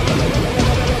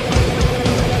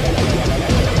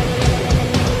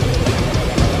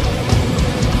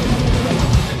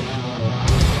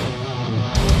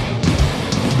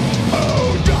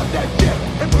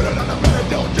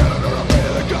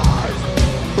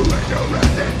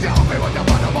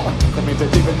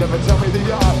 That even never tell me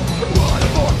the art. What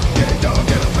more? Get don't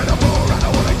get a metaphor. I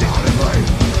don't wanna down and break.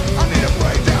 I need a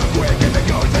breakdown quick and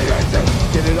negotiation.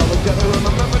 Get it all together and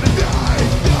remember to die.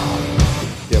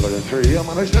 Give it a 3. I'm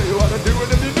gonna show you how to do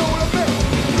it if you know what I mean.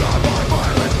 Drive my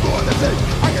violence for the thing.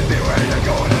 I can see where you're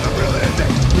going and I'm really a dick.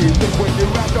 You think when you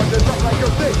rap on this like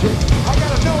you're thinking. I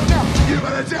gotta know now. You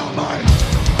better tell mine.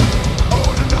 Oh,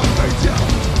 to nothing down.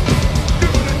 Do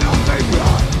to nothing.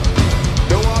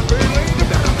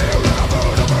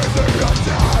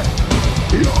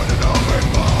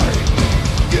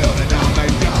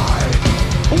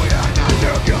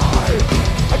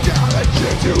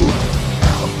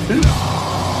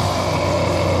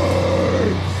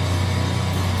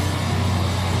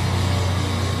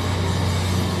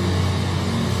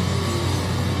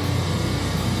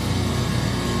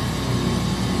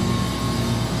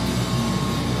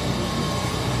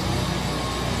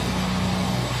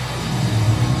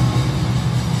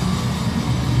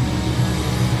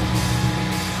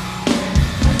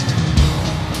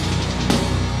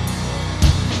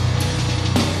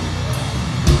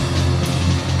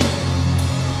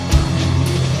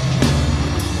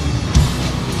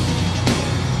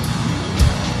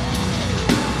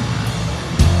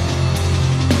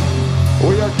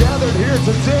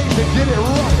 today to get it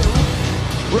right.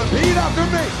 Repeat after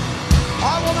me.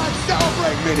 I will not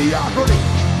celebrate mediocrity.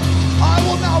 I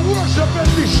will not worship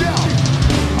empty shout.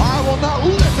 I will not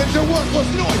listen to worthless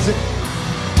noises.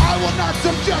 I will not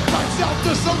subject myself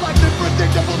to selective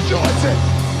predictable choices.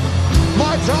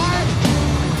 My time,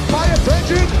 my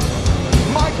attention,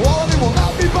 my quality will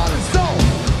not be bought and sold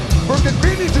for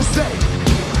convenience's sake.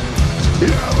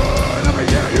 Let me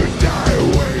hear you say,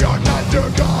 we are not your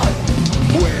God.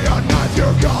 We are not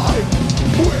your God.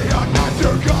 We are not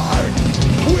your God.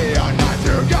 We are not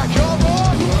your God. Come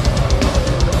on.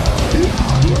 Yeah,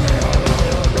 we are not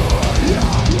your God.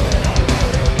 Yeah, we are not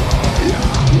your God.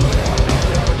 Yeah, we are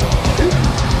not your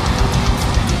God.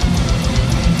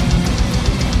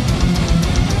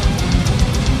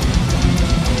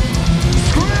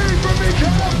 Scream for me,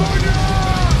 California!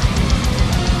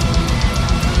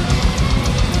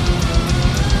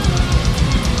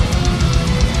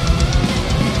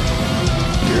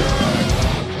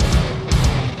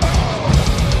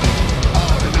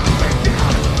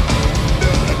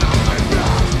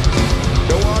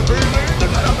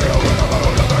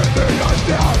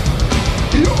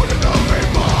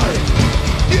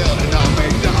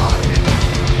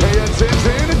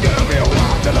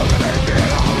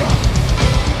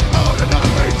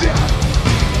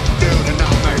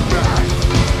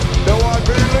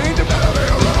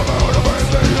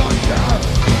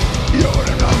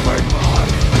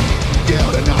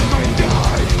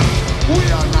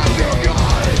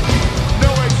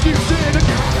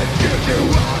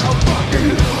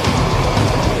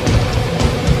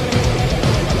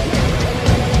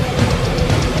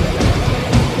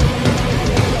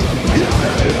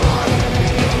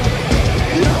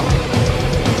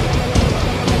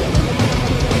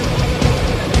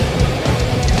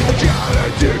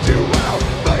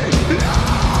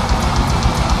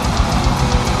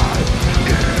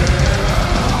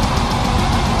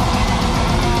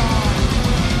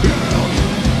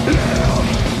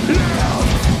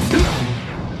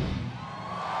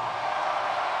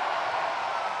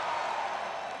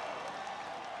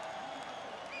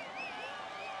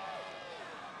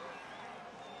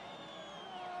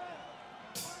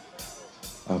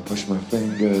 I push my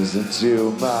fingers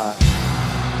into my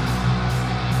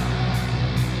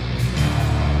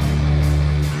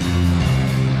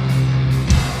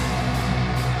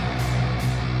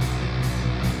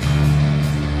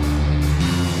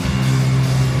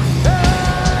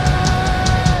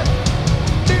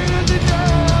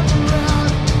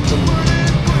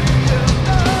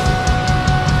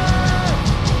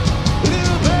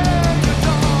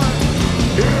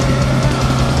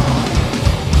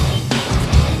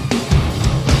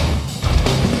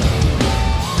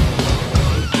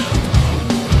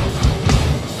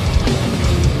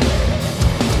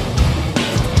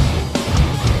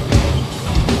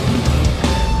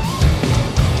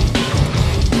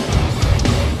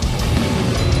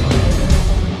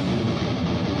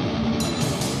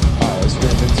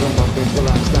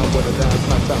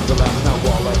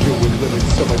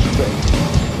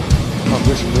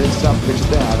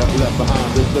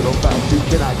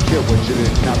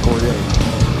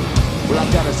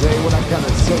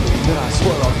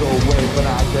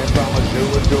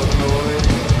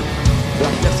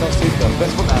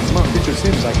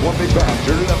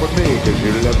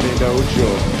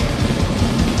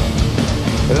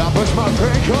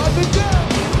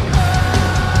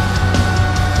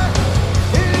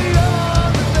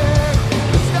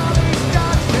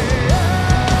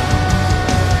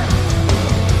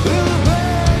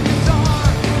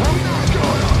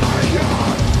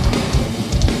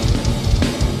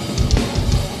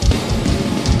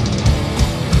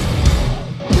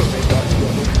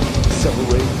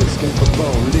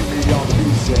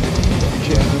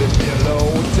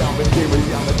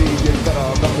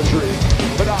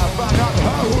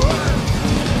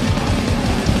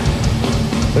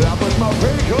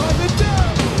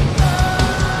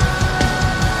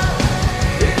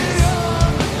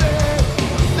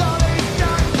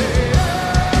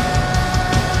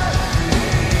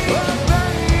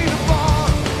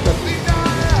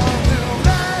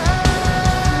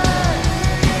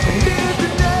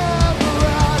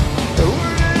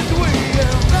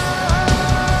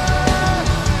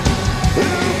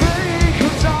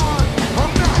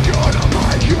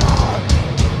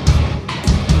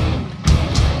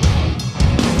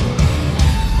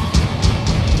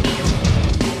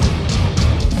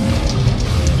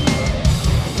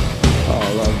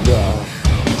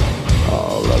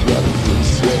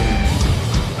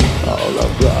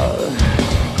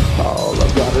All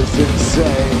I've got is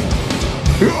insane.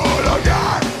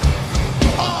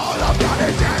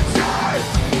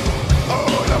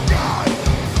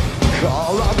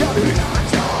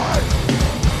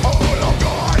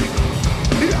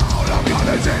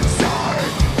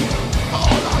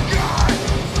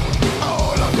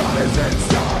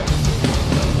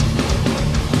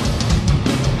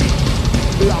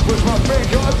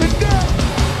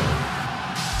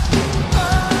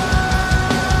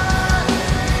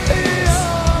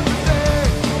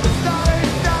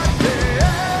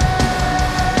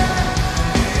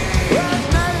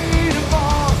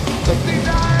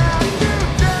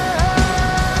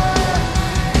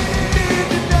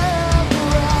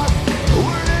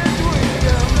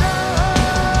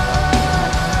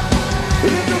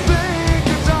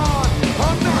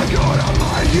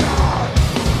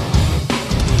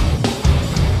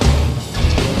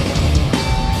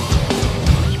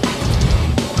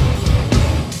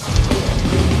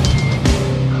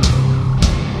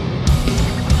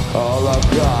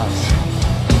 got,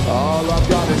 all I've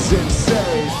got is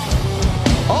insane.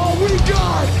 All we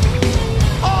got is insane.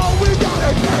 All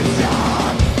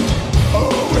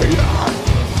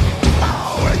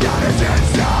we got is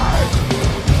insane.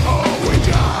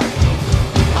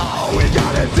 All we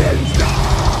got is insane.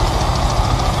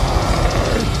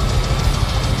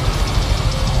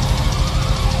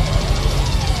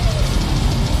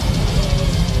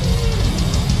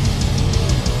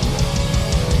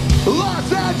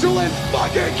 Los Angeles,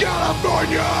 fucking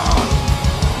California!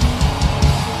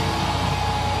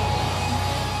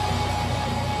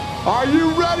 Are you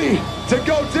ready to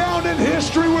go down in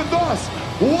history with us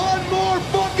one more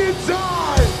fucking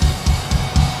time?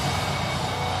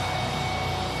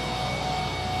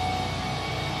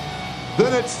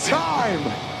 Then it's time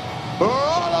for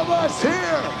all of us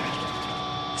here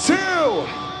to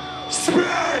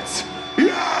spit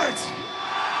it!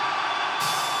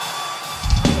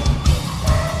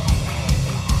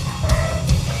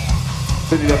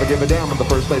 Said you never give a damn in the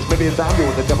first place. Maybe it's time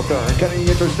doing the devil turn. Cutting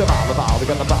interest in all about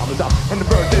it. Got the problem is up. And the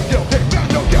bird is guilty. Man,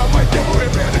 no doubt, my devil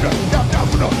is man. Down,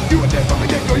 down, no. You were dead from the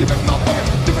get-go. You better not fucking.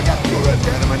 You forgot you were a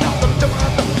dead. I'm not the devil.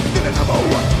 Did it number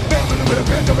one. Family to the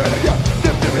band of it. Yeah.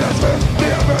 Dip, that's fair.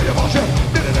 They are very emotion.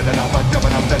 Did it, but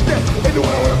devil, I'm dead. Ain't no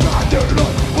way to work. I dare to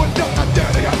know. What's up? I dare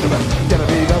to get to it. Gonna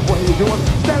be that way you doing.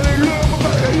 Standing low,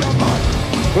 my baby, I'm mine.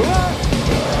 What?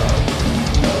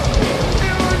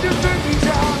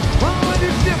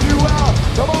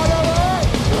 Come on, LA!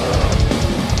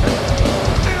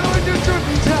 And just took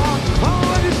me down. I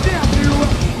understand you.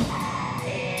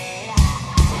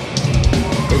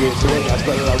 Maybe it's today, I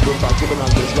better not go back to the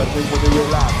numbers. But when you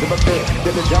realize, if I could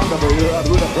get the job number, you're out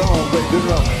with a phone, break the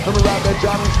drum. Come around that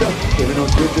job and stuff. Giving no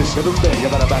good, just shut them down. You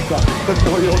better back up. But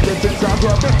no, you'll get this time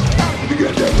to up. You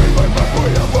get that free, my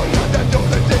boy, that don't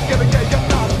let it get a gay, you're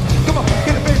not. Come on,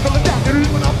 get a face full of that. You're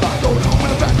living on fire, going on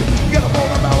with a back. You gotta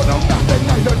hold them out, no, not that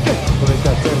night, you're dead. Well, it's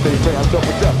that same thing, man, I'm done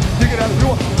with that. You can have it if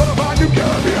you want, but if I do care,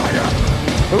 I'll be on ya.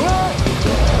 What?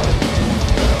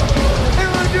 And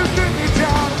when you take me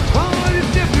down, I want to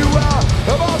step you out.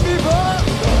 Come on, people.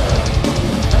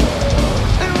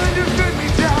 And when you take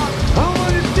me down, I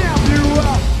want to step you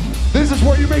out. This is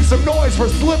where you make some noise for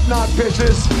Slipknot,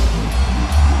 bitches.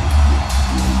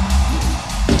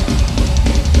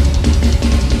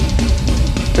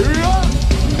 Here we are.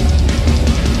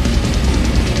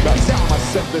 That's how I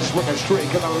set this ringing straight.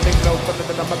 Cause I don't make no fun of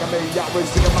the number I made. Y'all always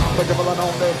singing my fucking villain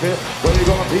on their pit. Where you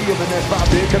gonna be in the next 5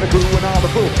 days? Gonna crew and all the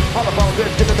fool. All the ball dead,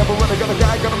 get the double runner, gonna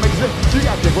guy, gonna make it. You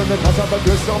got dick when the cuss out the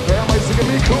good stuff. Family singing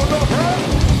me cool, no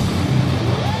hell.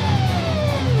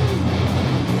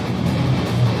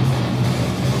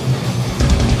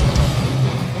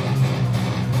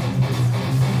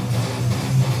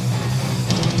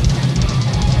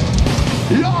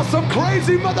 Y'all some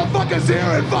crazy motherfuckers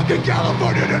here in fucking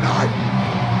California tonight.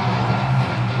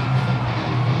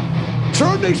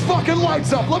 Turn these fucking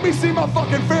lights up. Let me see my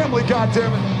fucking family,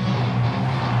 goddammit.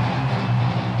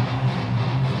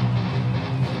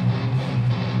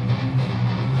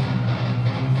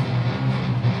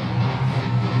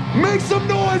 Make some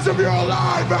noise if you're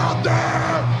alive out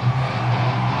there.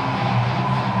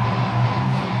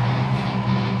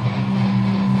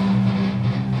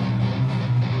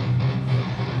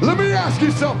 Let me ask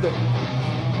you something.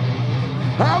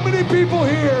 How many people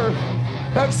here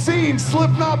have seen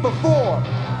Slipknot before?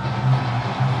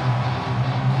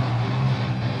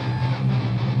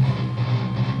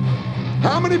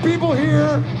 How many people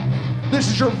here, this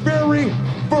is your very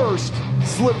first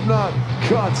Slipknot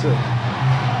concert?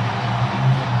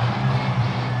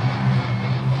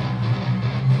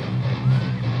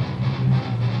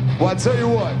 Well, I tell you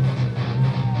what,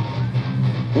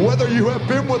 whether you have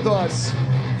been with us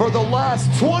for the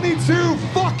last 22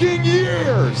 fucking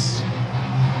years,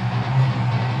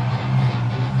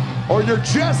 or you're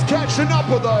just catching up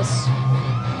with us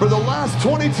for the last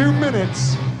 22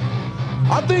 minutes,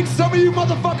 I think some of you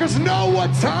motherfuckers know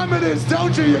what time it is,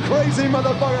 don't you, you crazy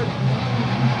motherfucker?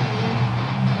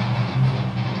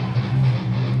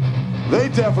 They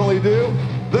definitely do.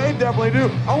 They definitely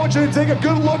do. I want you to take a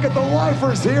good look at the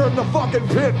lifers here in the fucking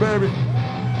pit, baby.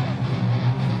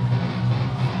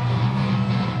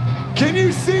 Can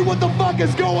you see what the fuck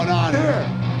is going on here?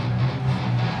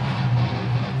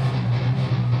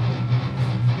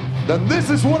 Then this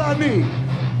is what I need.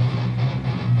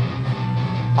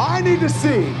 I need to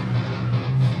see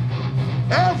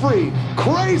every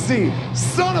crazy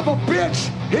son of a bitch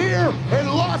here in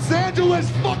Los Angeles,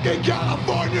 fucking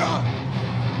California.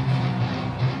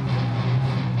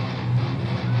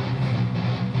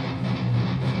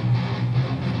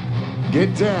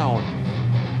 Get down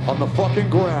on the fucking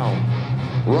ground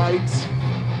right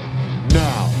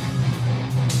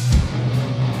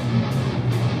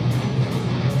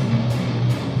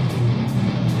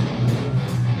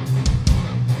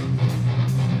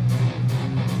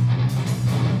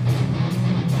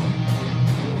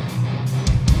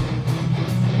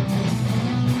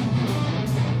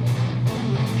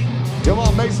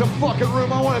fucking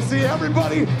room. I want to see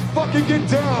everybody fucking get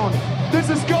down.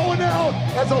 This is going out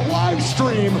as a live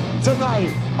stream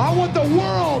tonight. I want the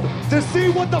world to see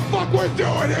what the fuck we're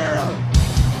doing here.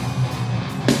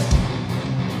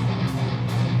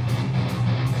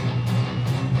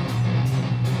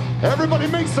 Everybody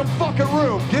make some fucking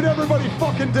room. Get everybody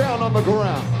fucking down on the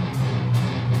ground.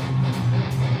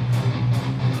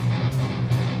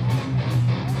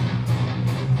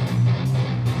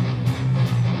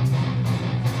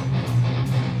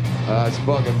 That's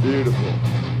fucking beautiful.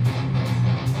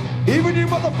 Even you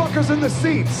motherfuckers in the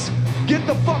seats, get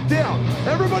the fuck down.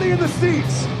 Everybody in the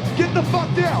seats, get the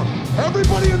fuck down.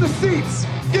 Everybody in the seats,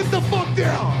 get the fuck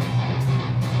down.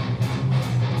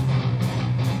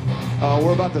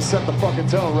 We're about to set the fucking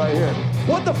tone right here.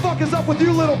 What the fuck is up with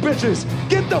you little bitches?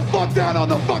 Get the fuck down on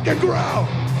the fucking ground.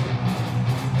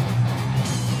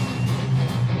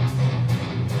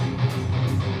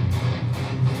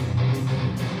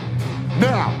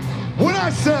 Now, when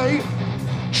I say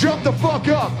jump the fuck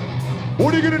up,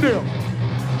 what are you gonna do?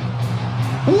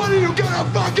 What are you gonna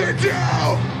fucking do?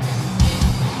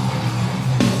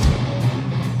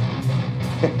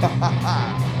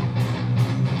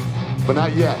 But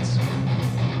not yet.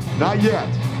 Not yet.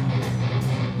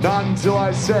 Not until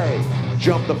I say,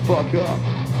 jump the fuck up.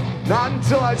 Not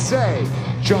until I say,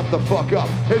 jump the fuck up.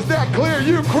 Is that clear,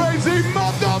 you crazy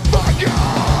motherfucker?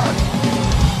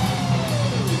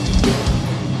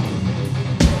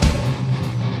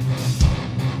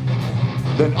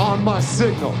 Then on my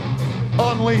signal,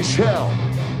 unleash hell.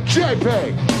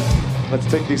 JPEG. Let's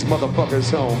take these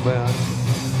motherfuckers home, man.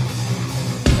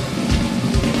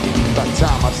 That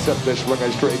time I set this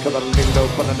record straight, cause I leaned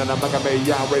open and then I'm like a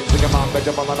million racing my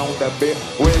vegetable on that bit.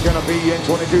 We're gonna be in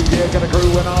 22, yeah, got a crew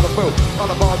and all the food.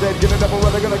 On the bar dead, get a double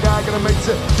rubber, got a guy, gonna make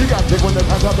it. You gotta take one that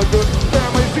has up a good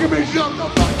family, sing me, jump the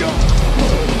fuck up.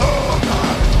 Oh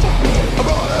God, I'm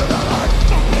on it that night.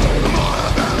 I'm on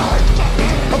it that night.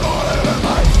 I'm on it that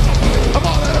night. I'm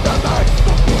on it that night.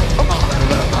 I'm on it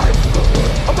that night.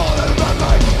 I'm on it that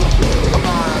night. I'm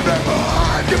on it that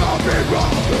night. Come on, big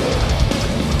rock.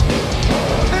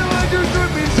 You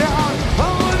took me down, I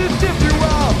wanna tip you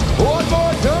out one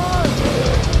more time.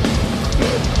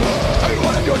 I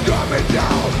wanna do drop me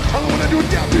down, I wanna do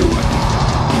tip you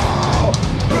out.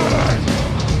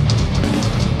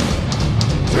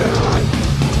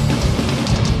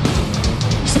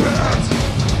 Spit.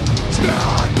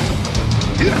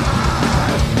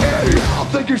 Yeah.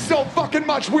 Thank you so fucking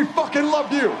much, we fucking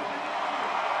love you.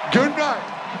 Good night.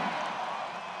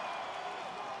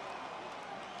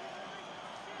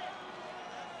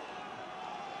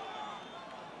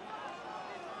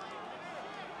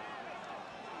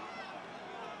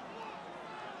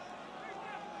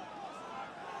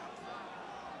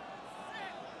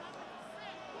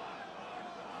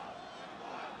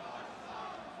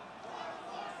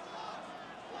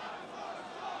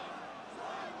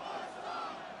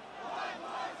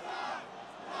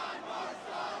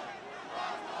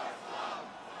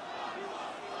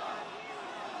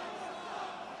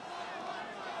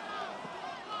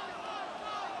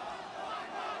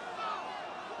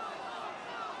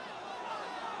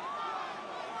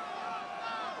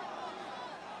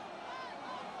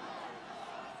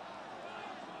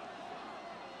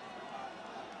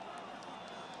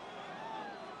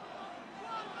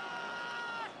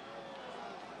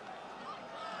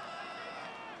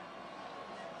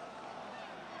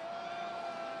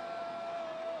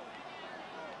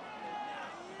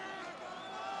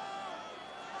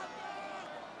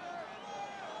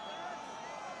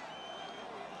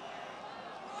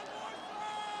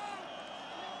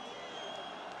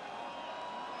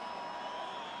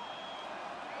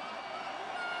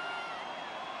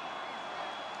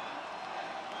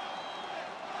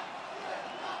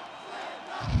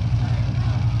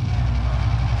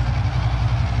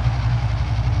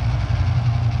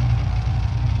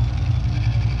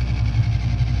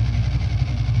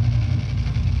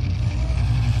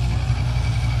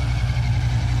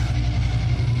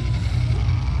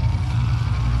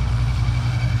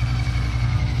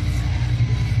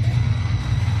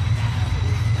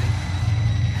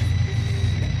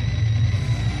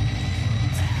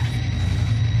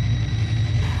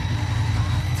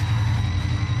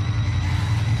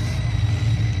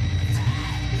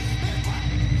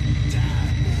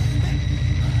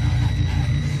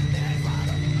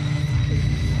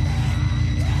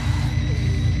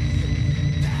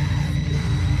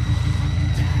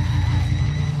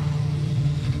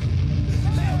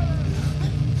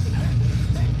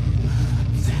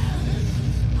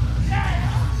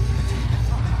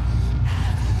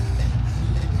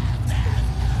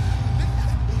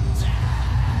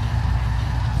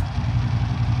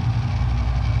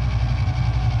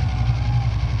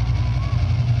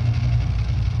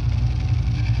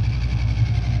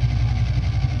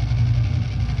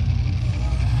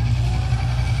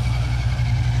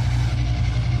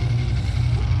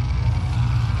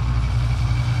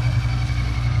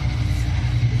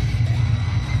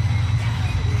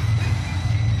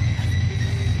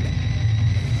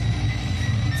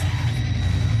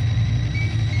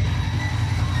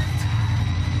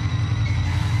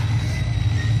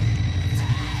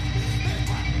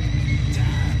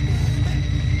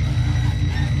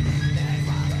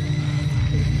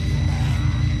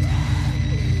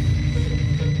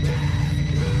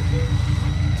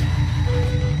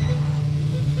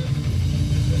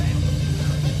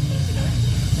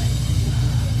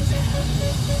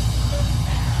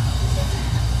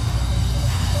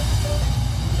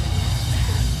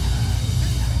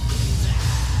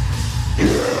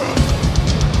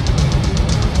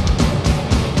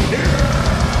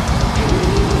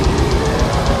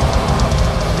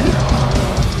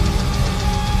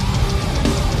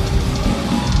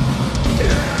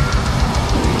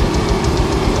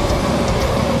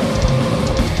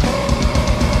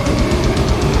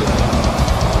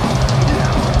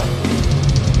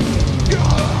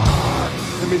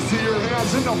 me see your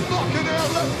hands in the fucking air.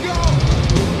 Let's go.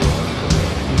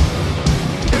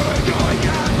 Here we go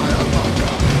again,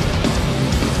 motherfucker.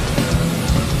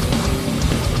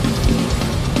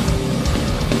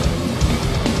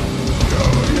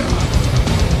 Oh yeah.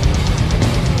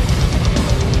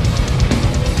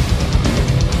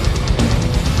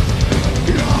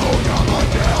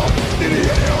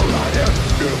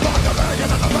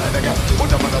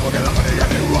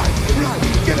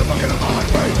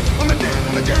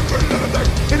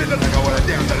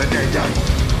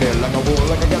 Like a bull,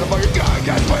 like I got a fucking gun,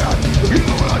 catch my eye. You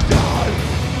know what I done?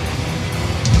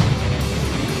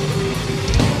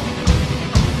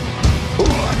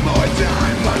 One more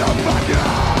time, motherfucker.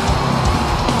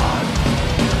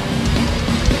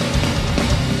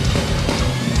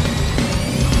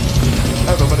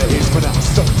 Everybody hates me now.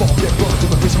 Stuck fucking blood to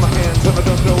the face of my hands, and I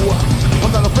don't know why.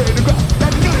 I'm not afraid to grab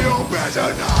that new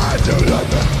person. I do like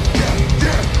that.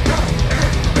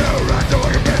 No right to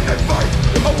like a bend and fight.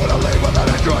 I wanna live without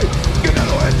a try. Get out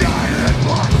of here, die and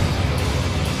fly.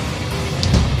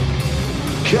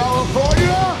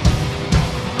 California,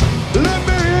 let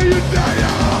me hear you die.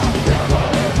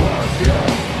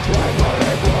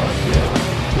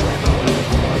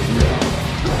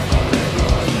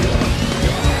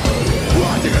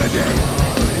 What you gonna do?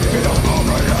 Get up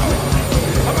over here.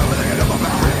 I'm everything in my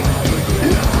mind.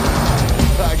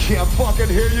 Yeah. I can't fucking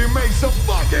hear you make some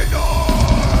fucking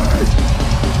noise.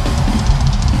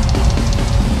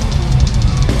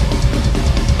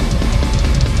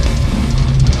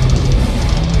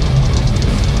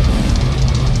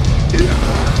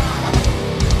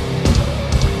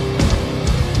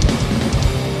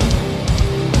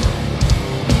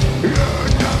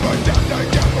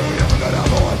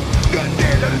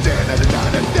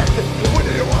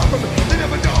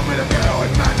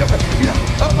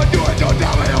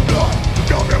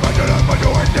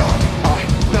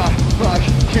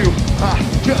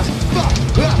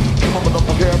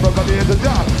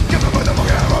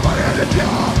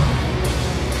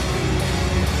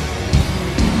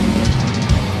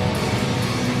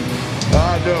 I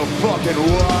know fucking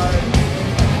what.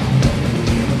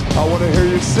 I wanna hear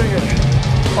you sing it.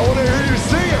 I wanna hear you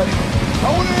sing it. I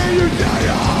wanna hear you die.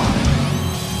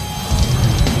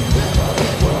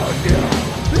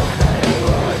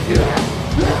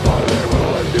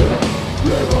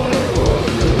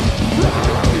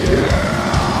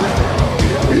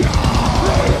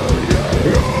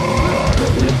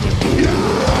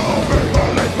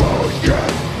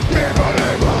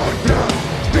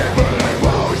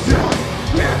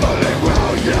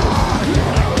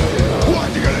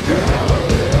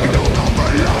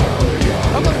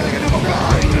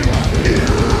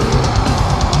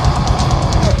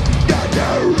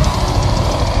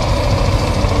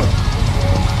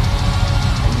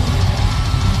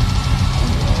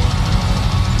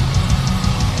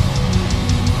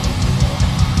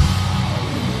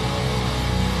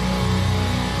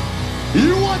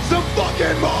 You want some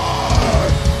fucking more?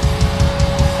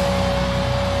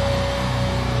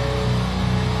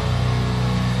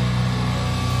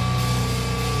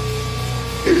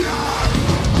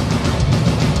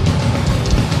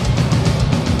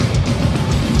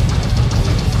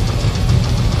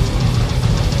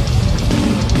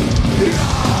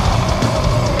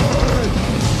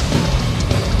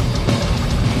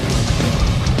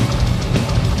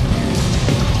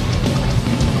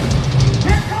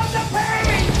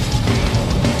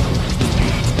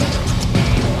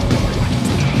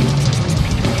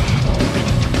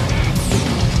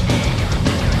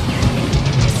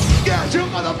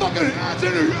 Motherfucking hands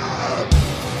in the air!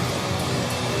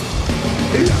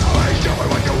 You ain't showing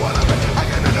what you want of it. I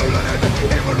cannot do it.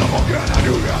 Even though I cannot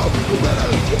do it.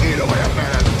 Either way I'm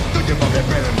feeling. Don't you fucking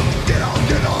feeling? Get on,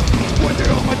 get on. What you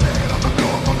on my tail? I'm a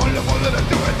girl from a level that I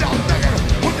do it down there.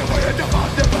 What the way you dump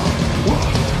out the bar?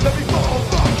 Let me fall,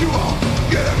 fuck you all.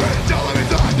 Get it ready, tell me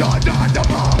die.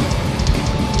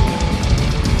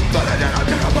 But I didn't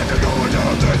think about the going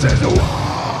down. This is the war.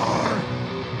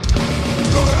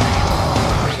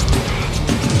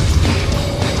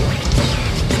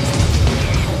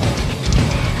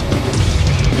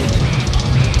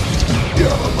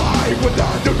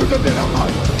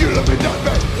 You let me down,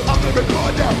 babe. I'm living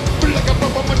for them. Feel like a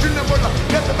purple, but you never know.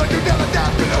 Yes, but you never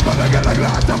die. Feel like I get a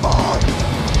glass of more.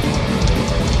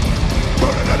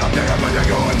 Burning it up there, but you're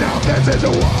going down. This is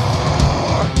a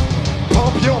war.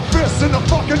 Pump your fists in the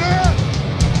fucking air.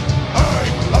 Hey,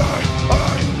 hey,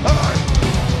 hey, hey.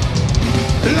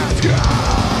 Let's go.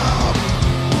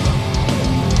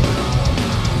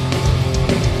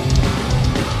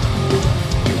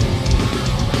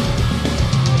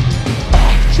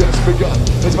 Just begun,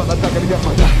 it's about the back of the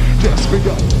gun. Just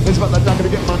begun,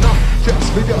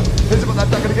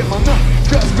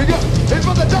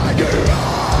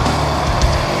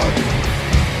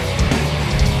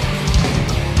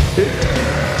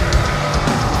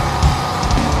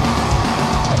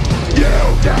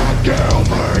 kill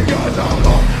me, 'cause I'm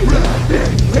already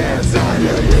inside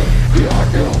of you. Can't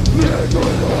kill me,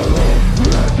 'cause I'm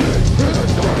already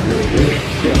inside of you.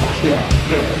 Can't kill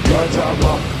me, 'cause I'm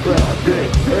already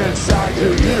inside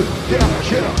of you. Can't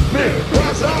kill me,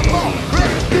 'cause I'm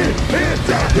already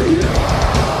inside of you.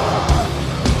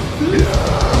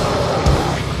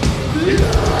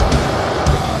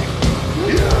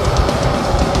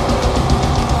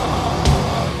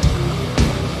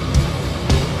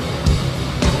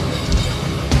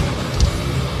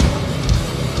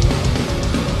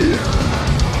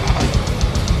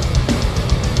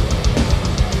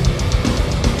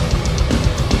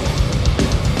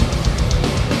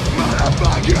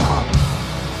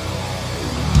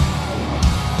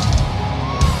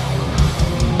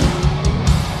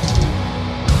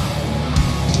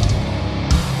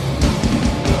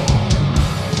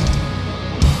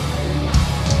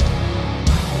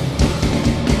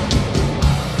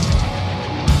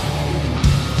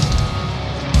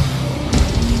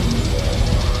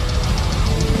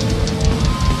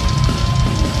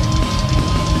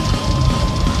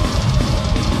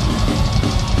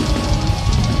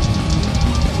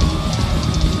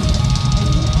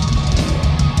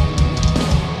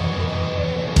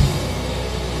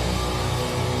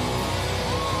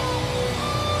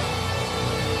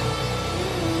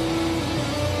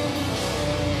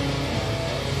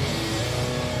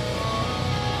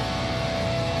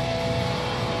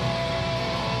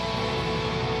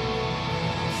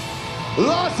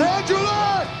 Los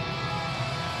Angeles!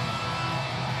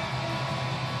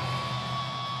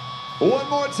 One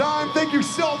more time, thank you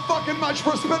so fucking much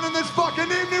for spending this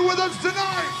fucking evening with us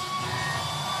tonight.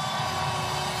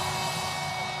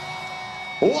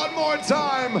 One more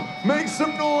time, make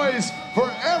some noise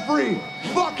for every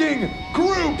fucking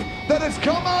group that has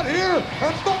come out here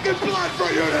and fucking bled for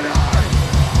you tonight.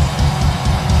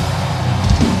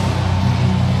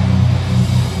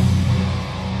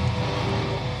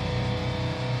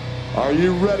 Are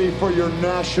you ready for your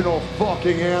national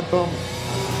fucking anthem?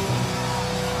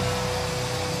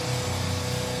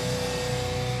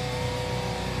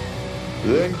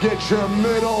 Then get your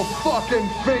middle fucking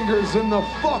fingers in the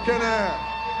fucking air.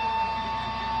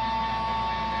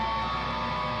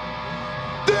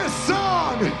 This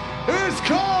song is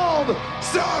called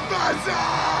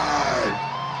Suicide!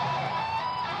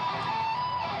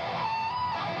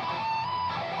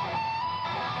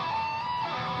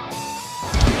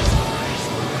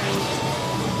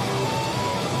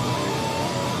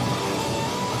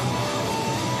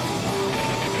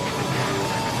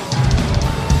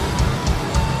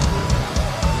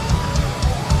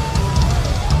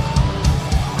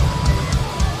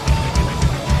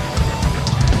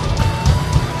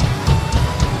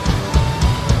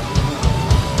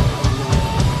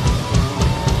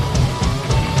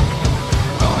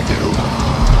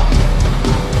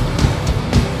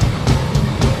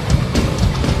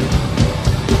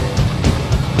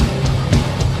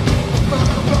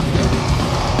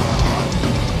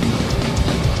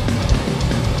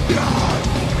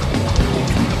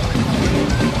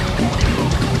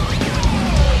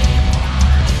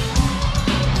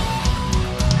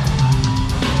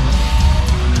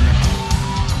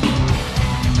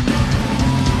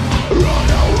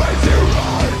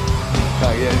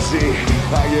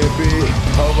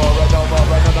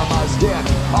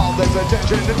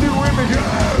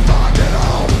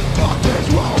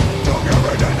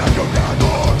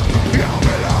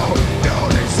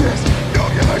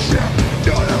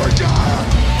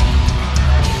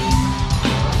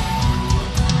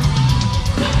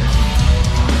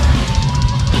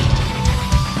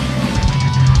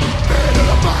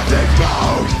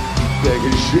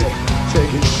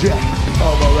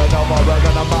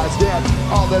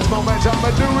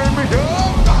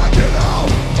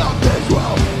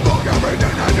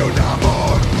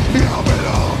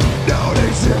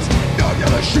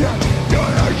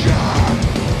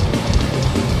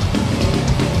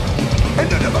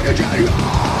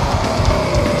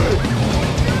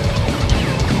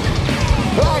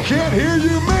 I can't hear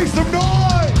you, make some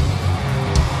noise!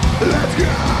 Let's go!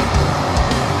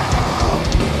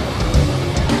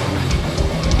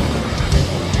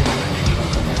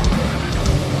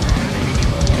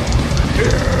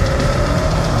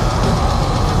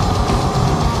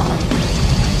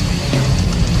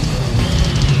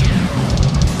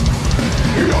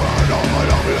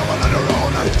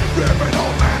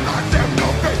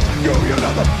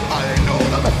 I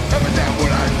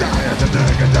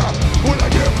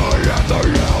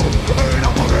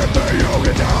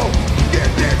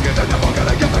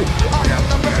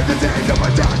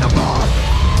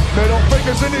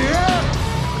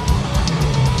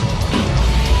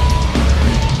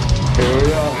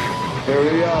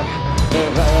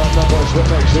push that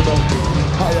makes you move.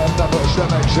 I am the push that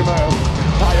makes you move.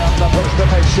 I am the push that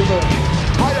makes you move.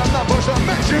 I am the push that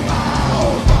makes you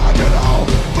move. Fuck it all,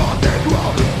 fuck it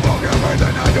well, fuck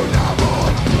everything I do now, boy.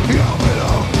 You're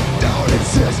below, don't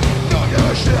exist, don't give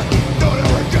a shit, don't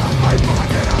ever got my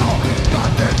fuck it all.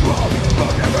 Fuck it well,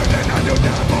 fuck everything I do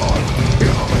now, boy.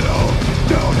 You're below,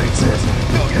 don't exist,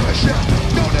 don't give a shit,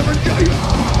 don't ever got you.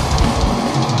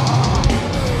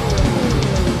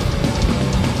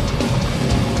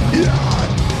 Yeah.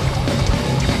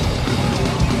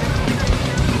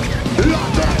 Not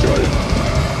that good.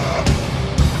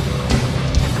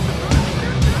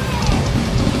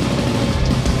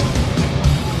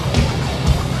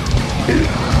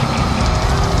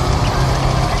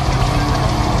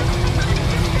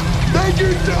 Thank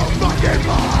you so fucking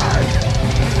much.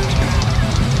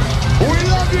 We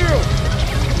love you.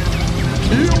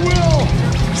 You will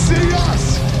see us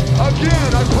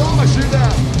again. I promise you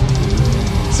that.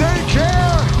 Take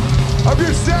care of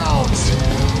yourselves.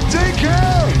 Take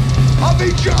care of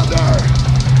each other.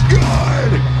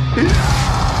 Good.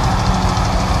 Yeah.